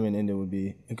feel like Dami and India would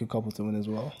be a good couple to win as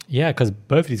well. Yeah, because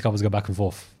both of these couples go back and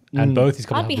forth. And both these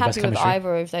couples I'd be have the best happy with chemistry.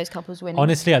 either of those couples winning.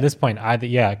 Honestly, at this point,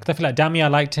 because I feel like Dami, I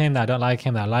liked him, I don't like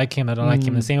him, I like him, I don't like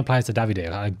him. The same applies to Davide.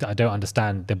 I don't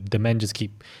understand. The men just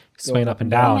keep swaying up and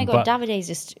down. Oh my God, Davide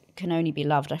just can only be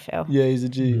loved, I feel. Yeah, he's a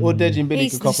G. Or Deji and Billy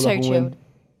could couple up and win.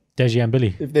 Deji and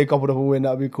Billy. If they coupled up and win,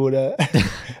 that'd be cool. They're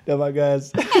my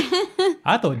guys.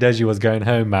 I thought Deji was going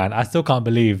home, man. I still can't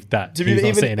believe that he's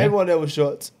not sitting there. Everyone there was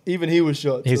shocked. Even he was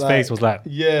shocked. His face was like...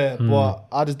 Yeah, but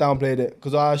I just downplayed it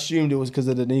because I assumed it was because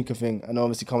of the Nika thing. And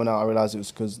obviously coming out, I realised it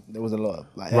was because there was a lot of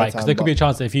like... Right, because there could be a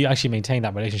chance that if you actually maintained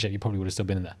that relationship, you probably would have still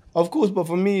been in there. Of course, but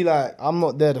for me, like, I'm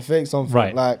not there to fake something.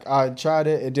 Right. Like, I tried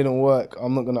it, it didn't work.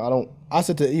 I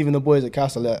said to even the boys at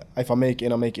Castle that if I make it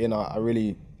in, I make it in.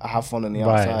 I have fun on the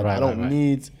outside. I don't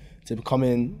need to come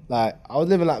in. Like, I was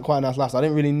living like quite a nice life. So I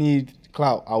didn't really need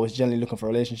clout. I was generally looking for a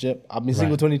relationship. I've been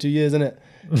single 22 years, innit?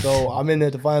 So I'm in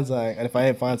there to find something, and if I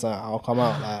ain't find something, I'll come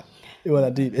out like it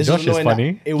wasn't that deep. It's Josh just is annoying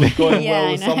funny. that it was going Yeah,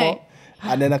 well with I know. summer,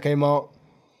 and then I came out.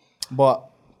 But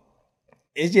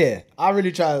it's I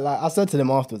really tried. Like I said to them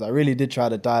afterwards, I really did try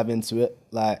to dive into it,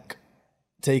 like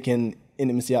taking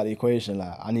intimacy out of the equation.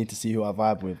 Like I need to see who I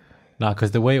vibe with. Nah,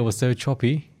 because the way it was so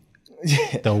choppy.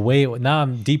 The way now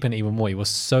I'm deep in it even more. It was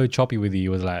so choppy with you.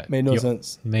 It was like Made no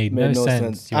sense. Made no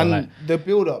sense. You were And like, the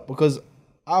build up, because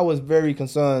I was very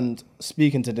concerned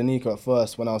speaking to Danica at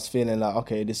first when I was feeling like,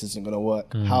 okay, this isn't gonna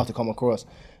work. How to come across?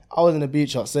 I was in the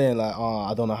beach shot saying like, oh,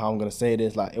 I don't know how I'm gonna say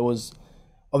this. Like it was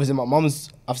obviously my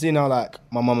mum's. I've seen how like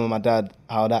my mum and my dad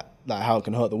how it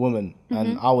can hurt the woman,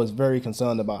 and I was very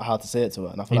concerned about how to say it to her.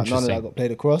 And I feel like none of that got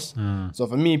played across. So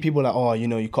for me, people like, oh,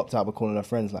 you copped out by calling her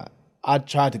friends. Like I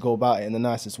tried to go about it in the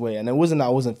nicest way, and it wasn't that I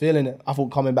wasn't feeling it. I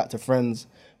thought coming back to friends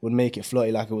would make it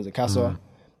flirty like it was a castle.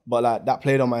 But like that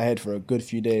played on my head for a good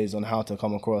few days on how to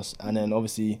come across. And then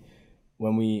obviously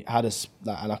when we had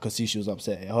and I could see she was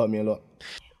upset, it hurt me a lot.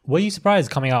 were you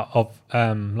surprised coming out of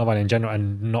Love Island in general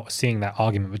and not seeing that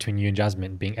argument between you and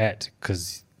Jasmine being aired?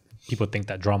 Because people think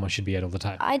that drama should be aired all the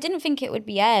time. I didn't think it would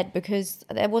be aired because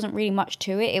there wasn't really much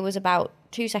to it. It was about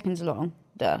 2 seconds long.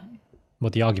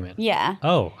 What, the argument? Yeah.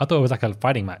 Oh, I thought it was like a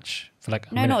fighting match for like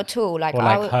a No, minute. not at all. Like, or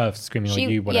like her screaming on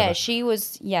you, whatever. Yeah, she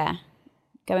was,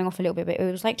 going off a little bit, but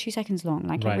it was like 2 seconds long.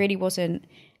 Like, Right. it really wasn't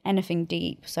anything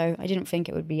deep. So I didn't think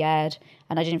it would be aired,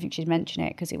 and I didn't think she'd mention it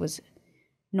because it was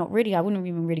not really, I wouldn't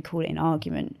even really call it an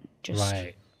argument. Just,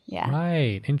 Right. Yeah.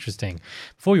 Right. Interesting.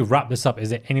 Before we wrap this up,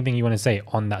 is there anything you want to say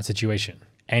on that situation?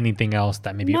 Anything else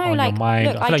that maybe on your mind?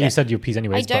 Look, I feel like you said your piece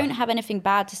anyways. I don't have anything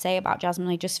bad to say about Jasmine.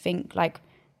 I just think, like,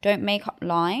 don't make up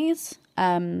lies.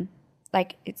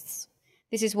 Like, this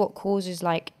is what causes,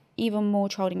 like, even more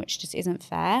trolling, which just isn't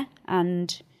fair.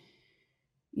 And,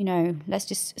 you know, let's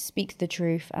just speak the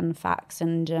truth and the facts.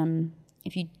 And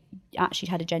if you actually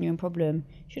had a genuine problem,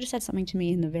 you should have said something to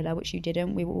me in the villa, which you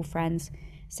didn't. We were all friends,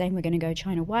 saying we're going to go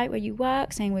China White where you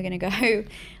work, saying we're going to go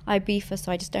Ibiza.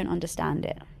 So I just don't understand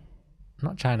it.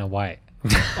 Not China White.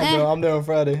 I'm there on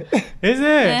Friday. Is it?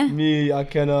 Yeah. Me,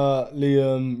 Akena,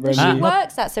 Liam, Remy. She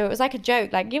works that, so it was like a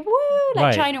joke, like, woo, like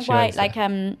Right, China she White, works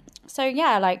like, so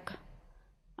yeah, like,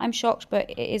 I'm shocked, but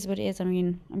it is what it is. I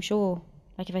mean, I'm sure,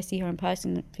 like, if I see her in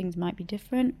person, that things might be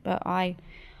different, but I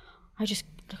just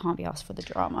can't be asked for the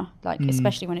drama, like,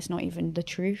 especially when it's not even the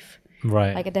truth.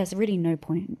 Right. Like, there's really no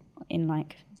point in,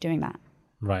 like, doing that.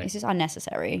 Right. It's just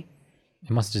unnecessary. It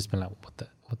must have just been like,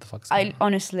 what the fuck's I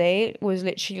honestly was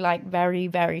literally, like, very,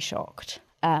 very shocked.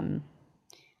 And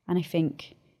I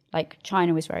think, like,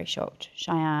 China was very shocked.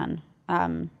 Cheyenne,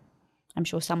 I'm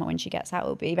sure Summer, when she gets out,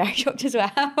 will be very shocked as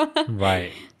well.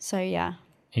 Right. So, yeah.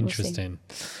 Interesting.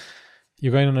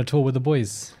 You're going on a tour with the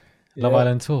boys. Love Yeah.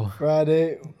 Island tour.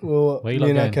 Friday, well, Where you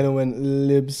me lot and Akena went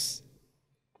Libs.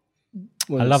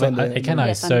 I love it. Akena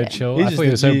is so Sunday. chill. He's I just thought he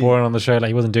was so the G. boring on the show. Like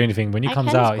he wasn't doing anything. When he comes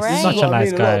Akena's out, he's great. such a What I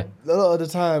nice mean, guy. A lot of the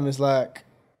time, it's like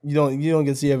you don't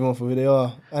get to see everyone for who they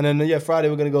are. And then Friday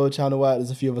we're gonna go to China White.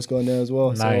 There's a few of us going there as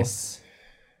well. Nice.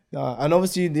 So, and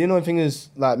obviously the only thing is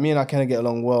like me and Akena get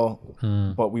along well,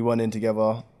 but we went in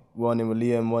together. We went in with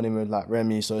Liam, went in with like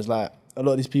Remy. So it's like a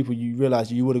lot of these people you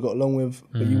realize you would have got along with,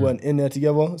 but you weren't in there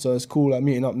together. So it's cool like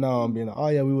meeting up now and being like, oh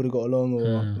yeah, we would have got along, or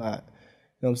like,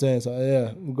 you know what I'm saying? So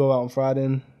yeah, we'll go out on Friday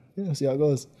and see how it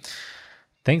goes.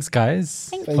 Thanks,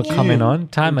 guys, for you. coming on.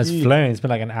 Time has Thank you. flown. It's been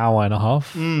like an hour and a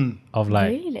half of like,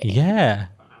 Really? yeah.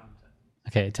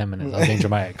 Okay, 10 minutes. I was being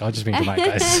dramatic. I was just being dramatic,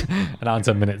 guys. An hour and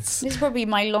 10 minutes. This is probably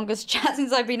my longest chat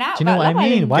since I've been out. Do you know about what I Love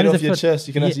mean? Island. Why Get does off it your feel- chest.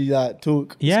 You can Yeah. actually like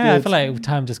talk. It's Yeah, I good. feel like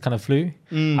time just kind of flew.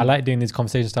 I like doing these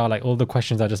conversation style. Like all the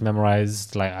questions I just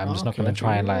memorized. Like I'm just not going to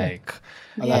try and like.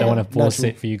 I don't want to force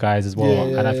Natural. it for you guys as well.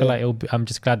 Yeah, and I yeah, feel like I'm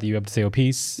just glad that you were able to say your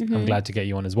piece. I'm glad to get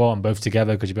you on as well. And both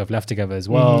together because you both left together as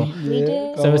well. We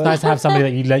did. So it's nice to have somebody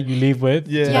that you leave with.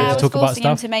 Yeah. to, Yeah, I to was talk about forcing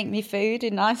him stuff. to make me food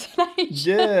in isolation.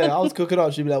 Yeah, I was cooking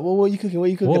up. She'd be like, well, what are you cooking? What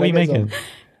are you cooking? What were you I get some. making?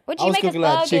 What do I you was make of cooking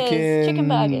like burgers? chicken.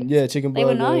 burgers. Yeah, chicken They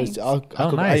were burgers. nice. I Oh,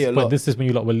 ate nice. a But lot. this is when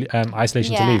you lot were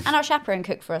isolation to Yeah, leave. and our chaperone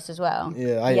cooked for us as well.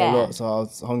 Yeah, I ate a lot, so I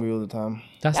was hungry all the time.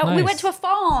 That's Oh, nice. we went to a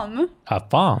farm. A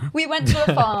farm. We went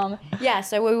to a farm. Yeah,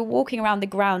 so we were walking around the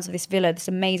grounds of this villa, this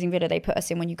amazing villa they put us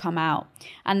in when you come out.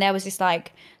 And there was this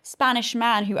like Spanish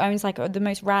man who owns like the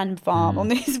most random farm on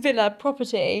this villa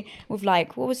property with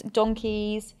like, what was it,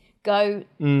 donkeys,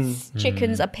 goats,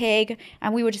 chickens, a pig.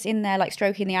 And we were just in there like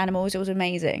stroking the animals. It was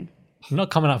amazing. Not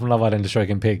coming out from Love Island to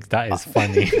stroking pigs. That is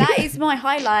funny. That is my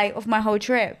highlight of my whole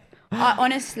trip. I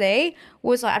honestly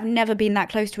was like, I've never been that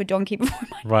close to a donkey before in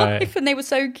my Right. life, and they were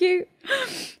so cute.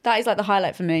 That is like the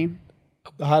highlight for me.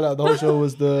 The highlight of the whole show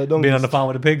was the donkeys. Being on the farm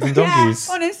with the pigs and donkeys.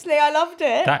 Yeah, honestly, I loved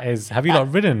it. That is. Have you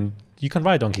not ridden? You can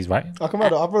ride donkeys, right? I've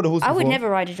rode a horse I before. would never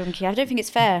ride a donkey. I don't think it's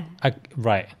fair.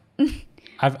 Right.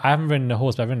 I haven't ridden a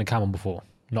horse, but I've ridden a camel before.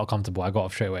 Not comfortable. I got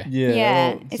off straight away.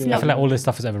 Yeah, it's I not. feel like all this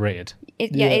stuff is overrated.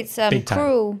 It's Big time.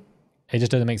 cruel. It just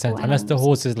doesn't make sense unless the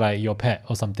horse is like your pet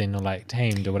or something, or like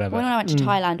tamed or whatever. When I went to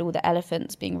Thailand, all the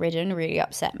elephants being ridden really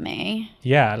upset me.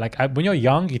 Yeah, like when you're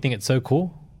young, you think it's so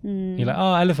cool. You're like,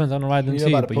 oh, elephants, I want to ride them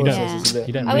too, but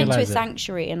you don't I went to a realize it.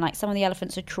 sanctuary and like some of the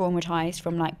elephants are traumatized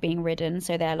from like being ridden,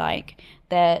 so their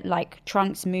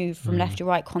trunks move from left to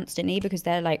right constantly because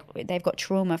they've got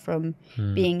trauma from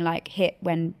being like hit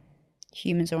when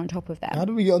humans are on top of them. How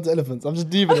do we get onto elephants? I'm just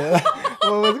deep in it.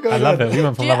 What's going I love it. We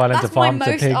went from Love Island to farm to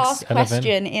pigs. My most asked elephant.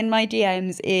 question in my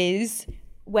DMs is,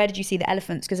 where did you see the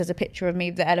elephants? Because there's a picture of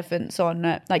me with the elephants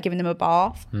on, like giving them a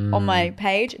bath on my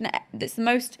page. And that's the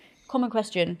most common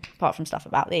question, apart from stuff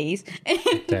about these,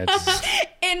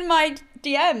 in my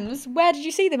DMs. Where did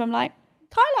you see them? I'm like,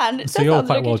 Thailand. So you're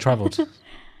quite well travelled. Yeah,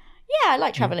 I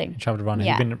like travelling. You travelled around.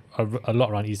 Yeah. You've been a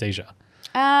lot around East Asia.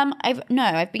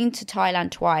 I've been to Thailand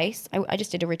twice. I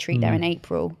just did a retreat there in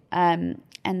April.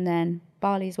 And then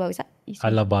Bali as well. Is that? I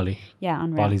love Bali. Yeah,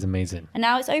 unreal. Bali's amazing. And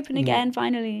now it's open again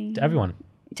finally. To everyone.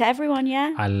 To everyone,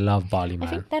 yeah. I love Bali, man.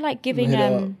 I think they're like giving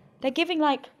they're giving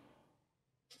like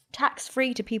tax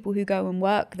free to people who go and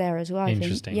work there as well.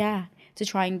 Interesting. I think. Yeah, to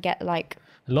try and get like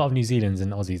a lot of New Zealanders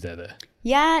and Aussies there.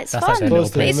 Yeah, it's that's fun. Like their little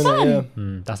place. It's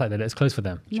fun. That's like it's close for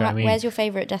them. Do you know what I mean? Where's your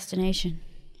favorite destination?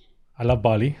 I love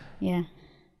Bali. Yeah.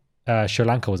 Sri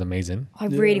Lanka was amazing. I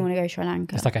really want to go to Sri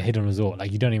Lanka. It's like a hidden resort.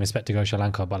 Like you don't even expect to go to Sri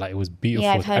Lanka, but like it was beautiful.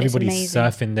 Yeah, I've heard Everybody's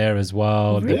surfing there as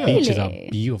well. Really? The beaches are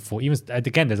beautiful. Even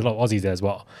again, there's a lot of Aussies there as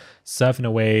well, surfing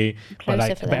away. But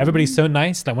everybody's so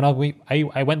nice. Like when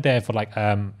I went there for like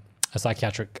a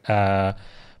psychiatric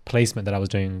placement that I was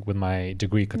doing with my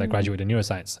degree because I graduated in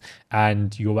neuroscience,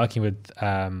 and you're working with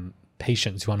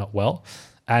patients who are not well,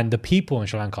 and the people in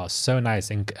Sri Lanka are so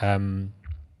nice. And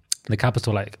the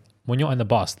capital, like. When you're on the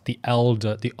bus, the old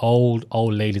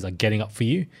ladies are getting up for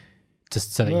you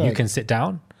just so that you can sit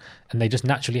down, and they just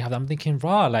naturally have that. I'm thinking,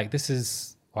 like this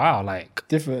is like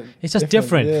different. It's just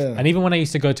different. Yeah. And even when I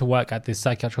used to go to work at this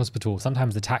psychiatric hospital,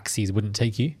 sometimes the taxis wouldn't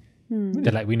take you.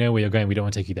 They're like, we know where you're going, we don't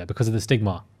want to take you there because of the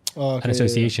stigma and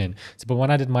association. So, but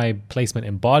when I did my placement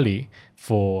in Bali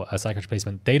for a psychiatric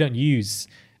placement, they don't use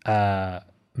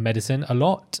medicine a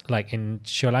lot. Like in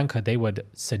Sri Lanka, they were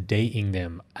sedating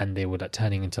them and they were like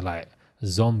turning into like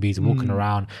zombies walking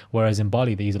around, whereas in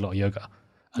Bali they use a lot of yoga,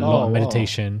 a lot of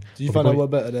meditation. Do you find that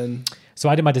work better then? So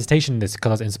I did my dissertation in this because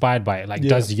I was inspired by it. Like,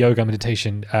 does yoga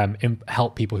meditation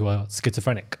help people who are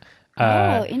schizophrenic?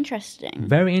 Interesting.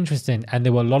 Very interesting. And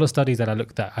there were a lot of studies that I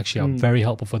looked at actually are very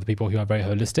helpful for the people who are very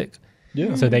holistic.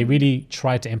 Yeah. So they really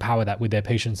try to empower that with their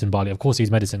patients in Bali. Of course,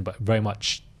 use medicine, but very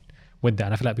much with that.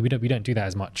 And I feel like we don't do that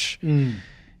as much.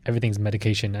 Everything's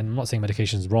medication, and I'm not saying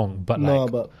medication is wrong, but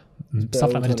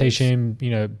stuff like meditation,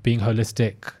 being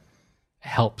holistic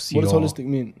helps. What does holistic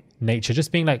mean? Nature,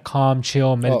 just being like calm,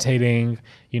 chill, meditating,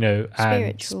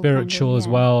 and spiritual as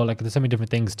well. Like there's so many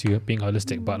different things to being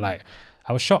holistic, but like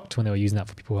I was shocked when they were using that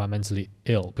for people who are mentally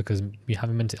ill, because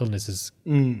having mental illness is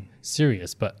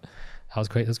serious. But that was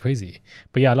great. That's crazy.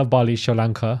 But yeah, I love Bali, Sri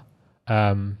Lanka,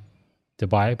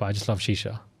 Dubai, but I just love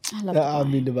shisha. I love Dubai.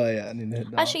 I've been Dubai. Yeah, I need to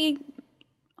hit that. Actually,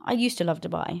 I used to love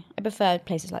Dubai. I prefer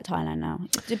places like Thailand now.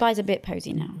 Dubai's a bit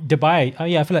posy now. Dubai,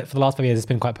 I feel like for the last 5 years it's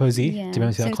been quite posy. Yeah, to be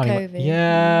honest with you. since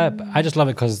COVID. But I just love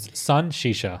it because sun,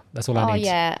 shisha. That's all I need. Oh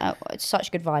yeah, it's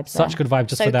such good vibes. Such good vibe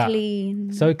just for that.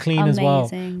 So clean as well.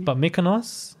 But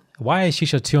Mykonos, why is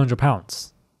shisha £200?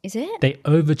 Is it? They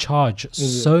overcharge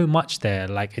so much there.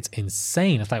 Like it's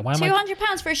insane. It's like, why am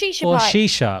 £200 for a shisha for pipe?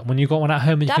 shisha when you got one at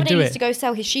home and you can do Davide it? used to go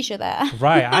sell his shisha there.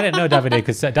 Right. I didn't know Davide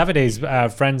because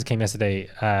Davide's friends came yesterday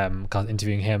because I was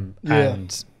interviewing him, and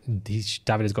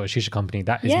Davide's got a shisha company.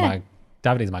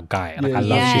 Davide's my guy. Like, I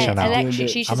love shisha now. Electric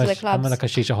shishas for the clubs. I'm like a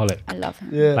shisha holic. I love him.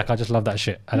 Yeah. Like I just love that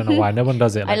shit. I don't know why. No one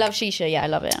does it. Like, I love shisha. Yeah, I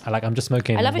love it. I'm just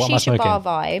smoking. I love a what am I shisha smoking? bar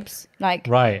vibes. Like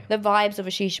the vibes of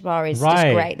a shisha bar is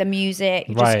just great. The music,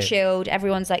 just chilled.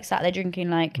 Everyone's like sat there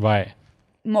drinking like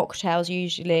mocktails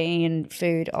usually and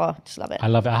food. Oh, just love it. I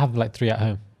love it. I have like 3 at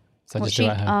home. So I just do it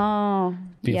at home. Oh,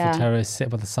 beautiful terrace, sit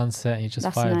by the sunset, and you just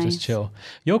vibe, nice. just chill.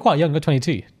 You're quite young. You're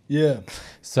 22. Yeah.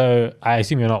 So I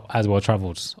assume you're not as well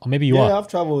travelled, or maybe you are. Yeah, I've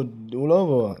travelled all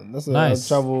over. Nice. I've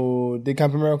travelled. Did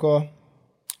Camp America,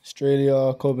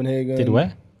 Australia, Copenhagen. Did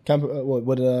where?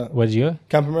 Where did you go?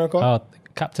 Camp America. Oh,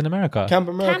 Captain America. Camp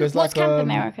America is what's like Camp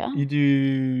America? You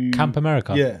do Camp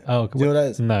America. Yeah. Oh, do you know what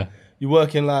that is? No. you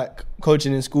work in like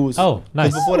coaching in schools. Oh,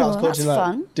 nice. 'Cause before that, I was Oh, that's coaching like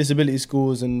fun. disability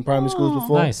schools and primary schools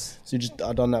before. Nice. So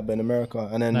I done that, but in America,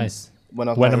 and then Nice. when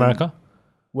I was Where in like, America?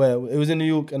 Where it was in New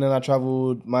York, and then I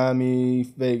traveled Miami,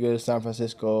 Vegas, San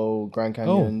Francisco, Grand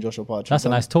Canyon, Joshua Park. That's a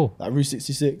nice tour. Like Route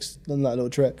 66, done that little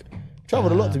trek.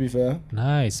 Traveled a lot, to be fair.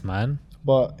 Nice, man.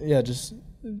 But yeah, just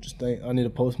think I need to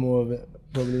post more of it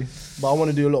probably. But I want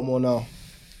to do a lot more now.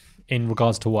 In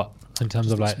regards to what? In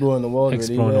terms of like Exploring the world,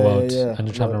 exploring really. the world, Yeah.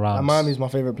 and traveling Like, around. Miami's my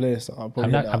favorite place.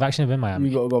 I've actually been to Miami.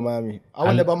 You got to go to Miami. I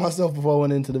went there by myself before I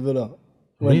went into the villa.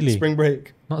 Really? Spring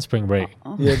break. Not spring break.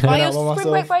 Yeah, By going out your spring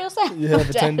break by yourself? Yeah,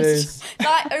 for 10 days.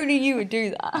 Like, only you would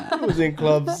do that. I was in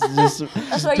clubs, just That's why you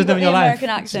got Just living the your life. American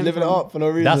accent. living it from. up for no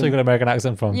reason. That's where you got an American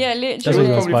accent from. Yeah, That's literally.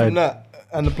 what Probably from inspired. that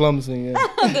and the plums thing,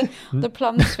 yeah. The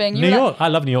plums thing. New You're York. I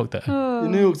love New York though. Oh.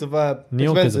 New York's a vibe. New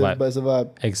York is a Expensive, vibe. but it's a vibe.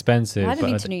 Expensive. I haven't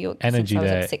been but to New York energy since I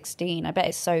was there. like 16. I bet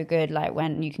it's so good, like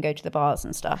when you can go to the bars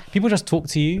and stuff. People just talk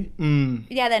to you.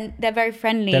 Yeah, then they're very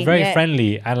friendly. They're very yeah.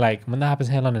 friendly, and like when that happens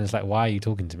here in London, it's like, why are you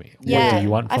talking to me? Yeah, What do you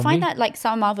want from I find me? that like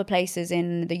some other places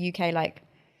in the UK, like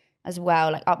as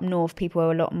well, like up north, people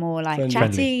are a lot more like Friendly.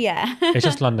 chatty. Friendly. Yeah. It's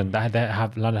just London.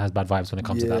 London has bad vibes when it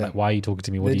comes to that. Yeah. Like, why are you talking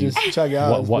to me? What They do you? just check it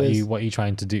out. What are it's- you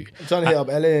trying to do? I'm trying to hit up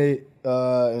LA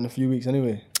in a few weeks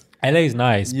anyway. LA is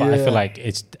nice, but I Yeah. feel like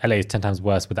LA is 10 times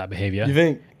worse with that behavior. You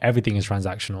think? Everything is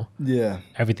transactional. Yeah.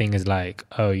 Everything is like,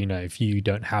 oh, if you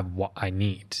don't have what I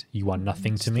need, you are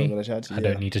nothing to me. not gonna chat to you, I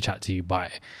don't yeah. need to chat to you.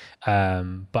 Bye.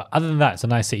 But other than that, it's a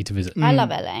nice city to visit. I love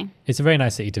LA. It's a very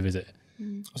nice city to visit.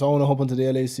 So I want to hop onto the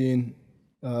LA scene,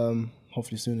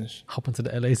 hopefully soonish. Hop onto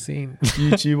the LA scene.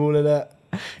 YouTube, all of that.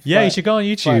 Yeah, you should go on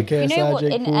YouTube. KSI, You know what?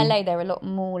 Jake In Paul. LA, they're a lot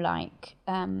more like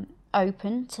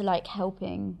open to like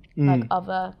helping like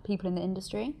other people in the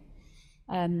industry.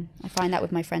 I find that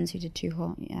with my friends who did Too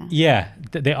Hot. Yeah. Yeah,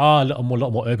 they are a lot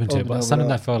more open to it, Open but up,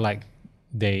 sometimes I open feel like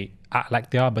they act like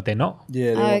they are, but they're not.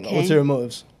 Yeah, Oh, okay. ulterior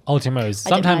motives. Ultimate.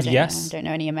 Sometimes I yes. don't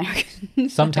know any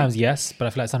Americans. Sometimes yes, but I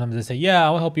feel like sometimes they say, "Yeah,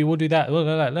 I'll help you. We'll do that,"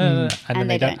 and then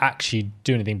they don't actually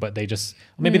do anything. But they just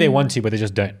maybe they want to, but they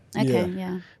just don't. Okay,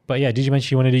 yeah. But yeah, did you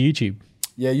mention you want to do YouTube?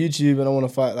 Yeah, YouTube, and I want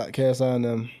to fight like KSI and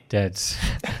them. Dead.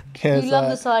 KSI, You love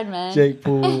the Sidemen. Jake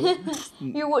Paul.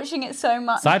 You're watching it so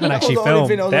much. Sidemen actually the only film.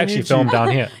 thing that was They on actually YouTube. film down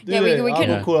here. Yeah, we I'm couldn't-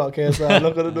 gonna call out KSI. I'm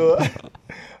not gonna do it.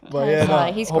 But yeah,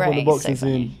 KSI, he's hop on the great, boxing so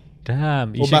funny. scene.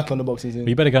 Damn. Or back on the boxing scene.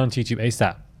 You better get on YouTube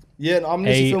ASAP. Yeah, I'm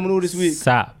literally filming all this week.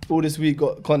 ASAP. All this week,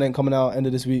 got content coming out end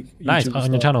of this week. Nice YouTube on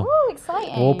your stuff. channel. Oh,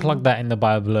 exciting. We'll plug that in the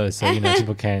bio below so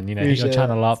people can hit your Appreciate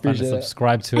channel up and appreciate it.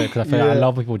 subscribe to it because I feel like I Yeah.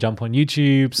 love people jump on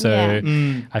YouTube. So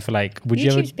Yeah. I feel like would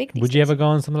YouTube's you big these ever days. go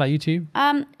on something like YouTube?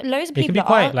 Loads of It can people be are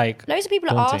quite, like, loads of people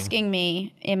are daunting. asking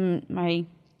me in my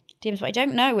DMs, but I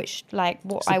don't know what It's the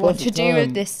I want to perfect do time.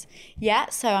 with this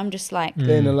yet. So I'm just like, Mm.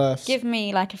 Day in the life. give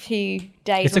me like a few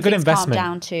days. It's a when good things calm investment.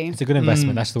 down to. It's a good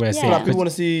investment. That's the way I see Yeah. it. Like people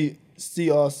want to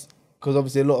see us because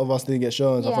obviously a lot of us didn't get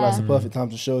shown. So I feel like it's the Yeah. perfect time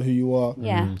to show who you are.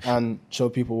 Yeah. And show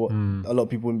people what a lot of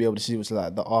people wouldn't be able to see, which is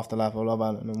like the afterlife of Love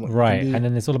Island. And what you Right, can do. and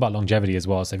then it's all about longevity as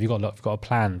well. So if you've got a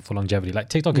plan for longevity, like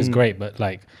TikTok is great, but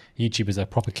like YouTube is a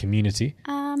proper community.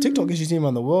 TikTok is you seen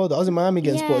around the world. I was in Miami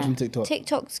getting spotted from TikTok.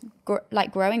 TikTok's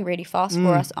growing really fast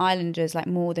for us Islanders, like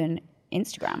more than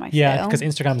Instagram. I feel. Yeah, because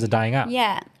Instagrams are dying out.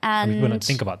 Yeah, And and people don't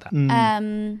think about that.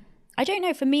 I don't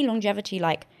know. For me, longevity,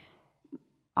 like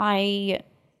I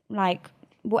like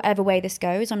whatever way this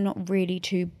goes, I'm not really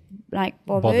too like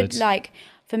bothered. Like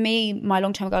for me, my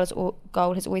long-term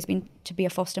goal has always been to be a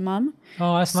foster mum.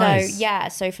 Oh, that's so nice. yeah,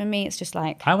 so for me, it's just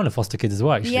like I want to foster kids as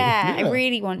well, actually. yeah, I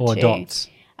really want Or to adopt.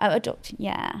 Adopt,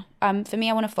 yeah. For me,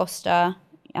 I want to foster,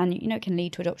 and it can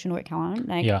lead to adoption or it can't.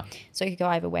 Like, Yeah. So it could go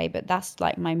either way, but that's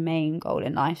like my main goal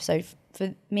in life. So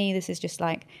for me, this is just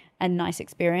like a nice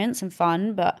experience and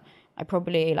fun, but I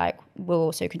probably like will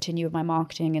also continue with my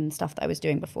marketing and stuff that I was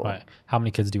doing before. Right. How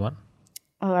many kids do you want?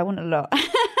 Oh, I want a lot.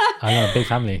 I know, a big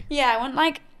family. Yeah, I want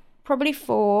like probably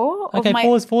 4 Okay, of my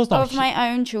four's not of my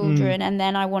own children, and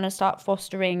then I want to start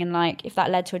fostering, and like if that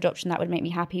led to adoption, that would make me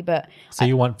happy. But So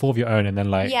you want 4 of your own and then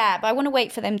like... yeah, but I want to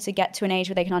wait for them to get to an age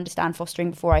where they can understand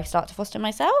fostering before I start to foster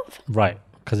myself. Right,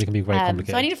 because it can be very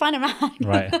complicated. So I need to find a man.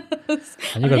 Right.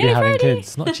 And you're going to be having kids.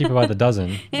 It's not cheaper by the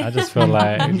dozen. I just feel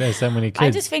like there's so many kids. I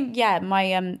just think, yeah,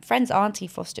 my friend's auntie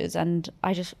fosters, and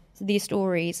I just, these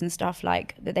stories and stuff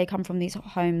like that, they come from these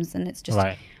homes, and it's just,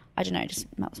 Right. I don't know, it just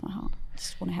melts my heart. I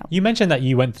just want to help. You mentioned that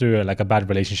you went through a bad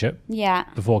relationship Yeah.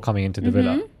 before coming into the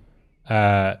villa.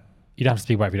 You don't have to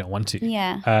speak about it if you don't want to.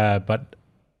 Yeah. But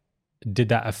did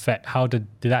that affect, do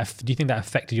you think that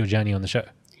affected your journey on the show?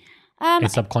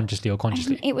 Subconsciously or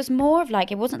consciously? It was more of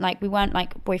like, it wasn't like, we weren't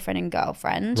like boyfriend and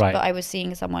girlfriend, Right. but I was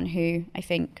seeing someone who I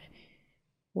think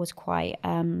was quite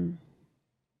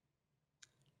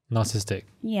Narcissistic.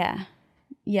 Yeah.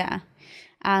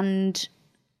 And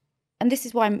this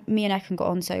is why me and Ekin got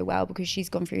on so well, because she's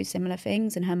gone through similar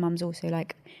things, and her mum's also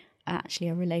like actually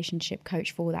a relationship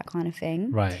coach for that kind of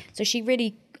thing. Right. So she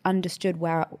really understood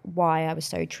why I was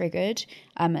so triggered.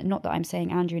 Not that I'm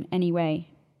saying Andrew in any way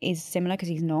is similar, because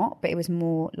he's not, but it was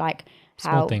more like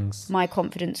how my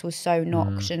confidence was so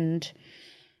knocked and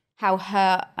how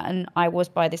hurt and I was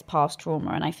by this past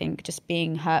trauma. And I think just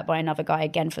being hurt by another guy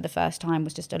again for the first time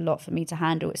was just a lot for me to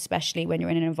handle, especially when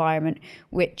you're in an environment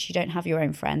which you don't have your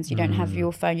own friends, you don't have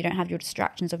your phone, you don't have your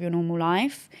distractions of your normal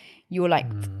life. You're like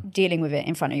dealing with it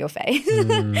in front of your face.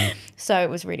 So it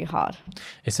was really hard.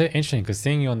 It's so interesting because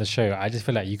seeing you on the show, I just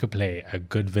feel like you could play a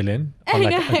good villain on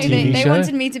like a TV they show.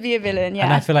 wanted me to be a villain, yeah.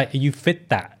 And I feel like you fit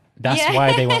that. That's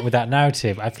why they went with that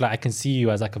narrative. I feel like I can see you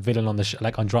as like a villain on the show,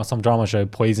 like on some drama show,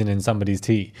 poisoning somebody's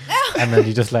tea, and then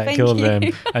you just like kill them,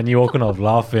 and you walking off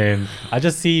laughing. I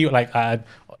just see you like I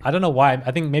don't know why.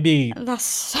 I think maybe that's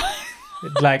so...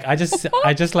 like I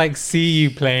just like see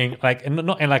you playing like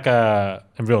not in like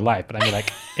in real life, but I mean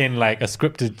like in like a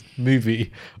scripted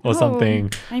movie or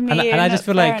something. I mean, and I just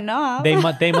feel like enough.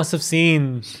 they must have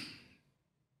seen.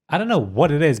 I don't know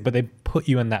what it is, but they put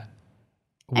you in that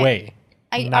way.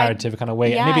 Narrative kind of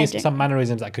way, and maybe it's some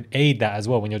mannerisms that could aid that as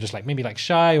well when you're just like maybe like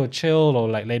shy or chill or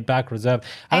like laid back, reserved.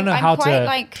 I don't know how to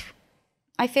like.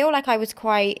 I feel like I was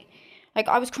quite like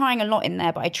I was crying a lot in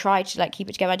there, but I tried to like keep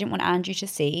it together. I didn't want Andrew to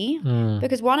see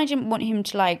because one, I didn't want him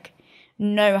to like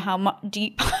know how much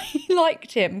deep I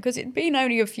liked him, because it'd been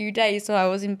only a few days, so I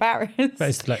was embarrassed. But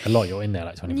it's like a lot. You're in there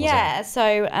like 24/7. Yeah. So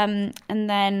and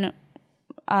then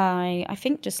I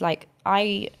think just like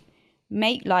I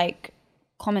make like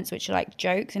comments which are like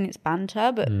jokes and it's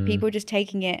banter, but people are just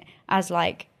taking it as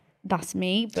like that's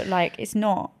me, but like it's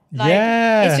not. Like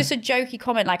it's just a jokey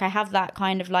comment. Like I have that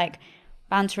kind of like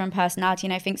banter and personality,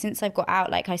 and I think since I've got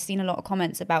out, like I've seen a lot of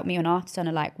comments about me on Artisan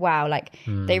are like, wow, like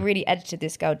they really edited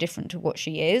this girl different to what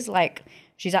she is. Like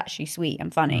she's actually sweet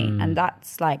and funny, and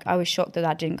that's like I was shocked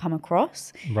that didn't come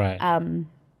across. Right.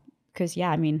 Because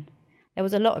I mean there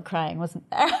was a lot of crying, wasn't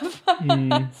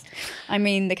there? I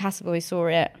mean the Casa Boys saw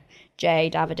it.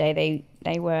 Jay, Davide,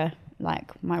 they were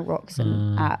like my rocks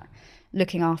and at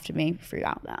looking after me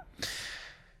throughout that.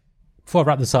 Before I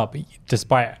wrap this up,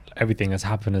 despite everything that's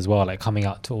happened as well, like coming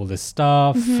out to all this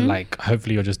stuff, like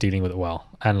hopefully you're just dealing with it well,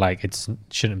 and like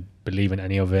shouldn't believe in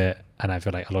any of it. And I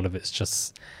feel like a lot of it's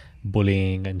just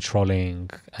bullying and trolling,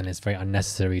 and it's very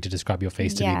unnecessary to describe your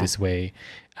face to me this way.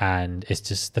 And it's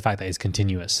just the fact that it's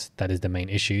continuous that is the main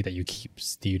issue, that you'd keep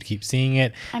seeing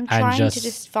it. I'm trying to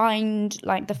just find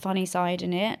like the funny side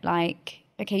in it. Like,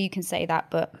 okay, you can say that,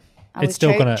 but I was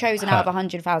chosen out of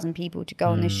 100,000 people to go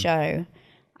on this show,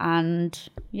 and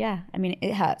I mean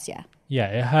it hurts.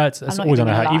 It hurts. It's always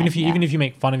gonna hurt. Even if you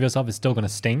make fun of yourself, it's still gonna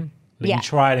sting. Like, you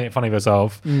try to make fun of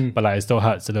yourself, but like it still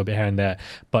hurts a little bit here and there.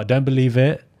 But don't believe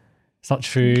it. It's not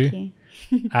true.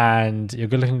 And you're a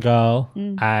good looking girl,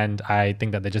 and I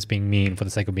think that they're just being mean for the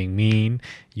sake of being mean.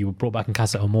 You were brought back in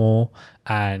Casa Amor,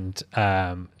 and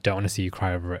don't want to see you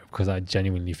cry over it, because I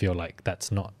genuinely feel like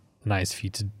that's not nice for you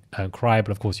to cry.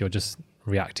 But of course you're just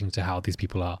reacting to how these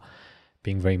people are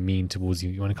being very mean towards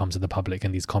you when it comes to the public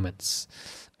and these comments,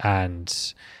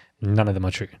 and none of them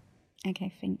are true.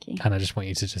 Okay, thank you. And I just want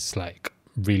you to just like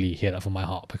really hear that from my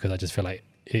heart, because I just feel like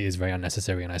it is very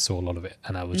unnecessary, and I saw a lot of it,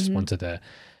 and I just wanted to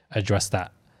address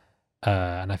that.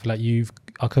 And I feel like you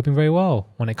are coping very well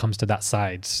when it comes to that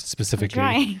side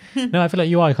specifically. No, I feel like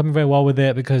you are coping very well with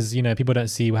it, because people don't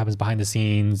see what happens behind the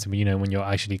scenes. When you're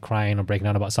actually crying or breaking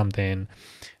down about something,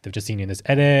 they've just seen you in this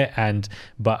edit.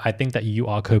 But I think that you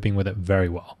are coping with it very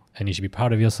well, and you should be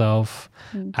proud of yourself.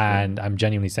 And I'm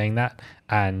genuinely saying that,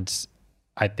 and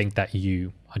I think that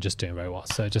you are just doing very well.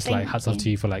 So just like hats off to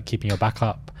you for like keeping your back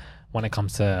up when it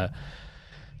comes to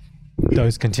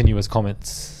those continuous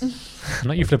comments.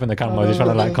 Not you flipping the camera, just trying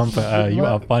to like comfort her. You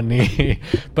are funny.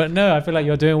 But no, I feel like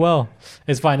you're doing well.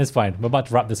 It's fine. We're about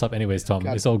to wrap this up anyways, Tom.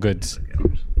 It's all good.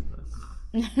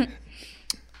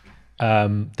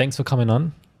 Thanks for coming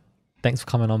on.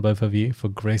 Both of you, for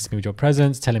gracing me with your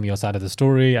presence, telling me your side of the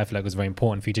story. I feel like it was very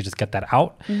important for you to just get that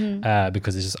out,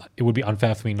 because it would be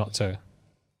unfair for me not to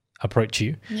approach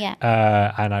you.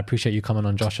 And I appreciate you coming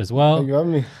on, Josh, as well. Thank you for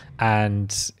having me.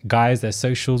 And guys, their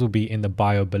socials will be in the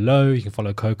bio below. You can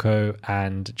follow Coco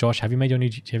and Josh. Have you made your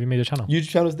channel? YouTube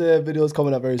channel's there, videos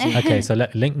coming up very soon. Okay, so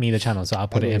link me the channel, so I'll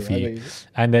put it in for you.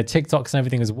 And their TikToks and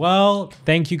everything as well.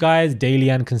 Thank you guys,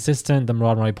 daily and consistent, the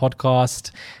Murad Murray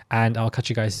podcast, and I'll catch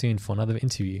you guys soon for another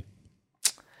interview.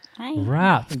 Hi.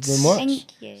 Wrapped. Thank you very much.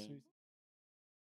 Thank you.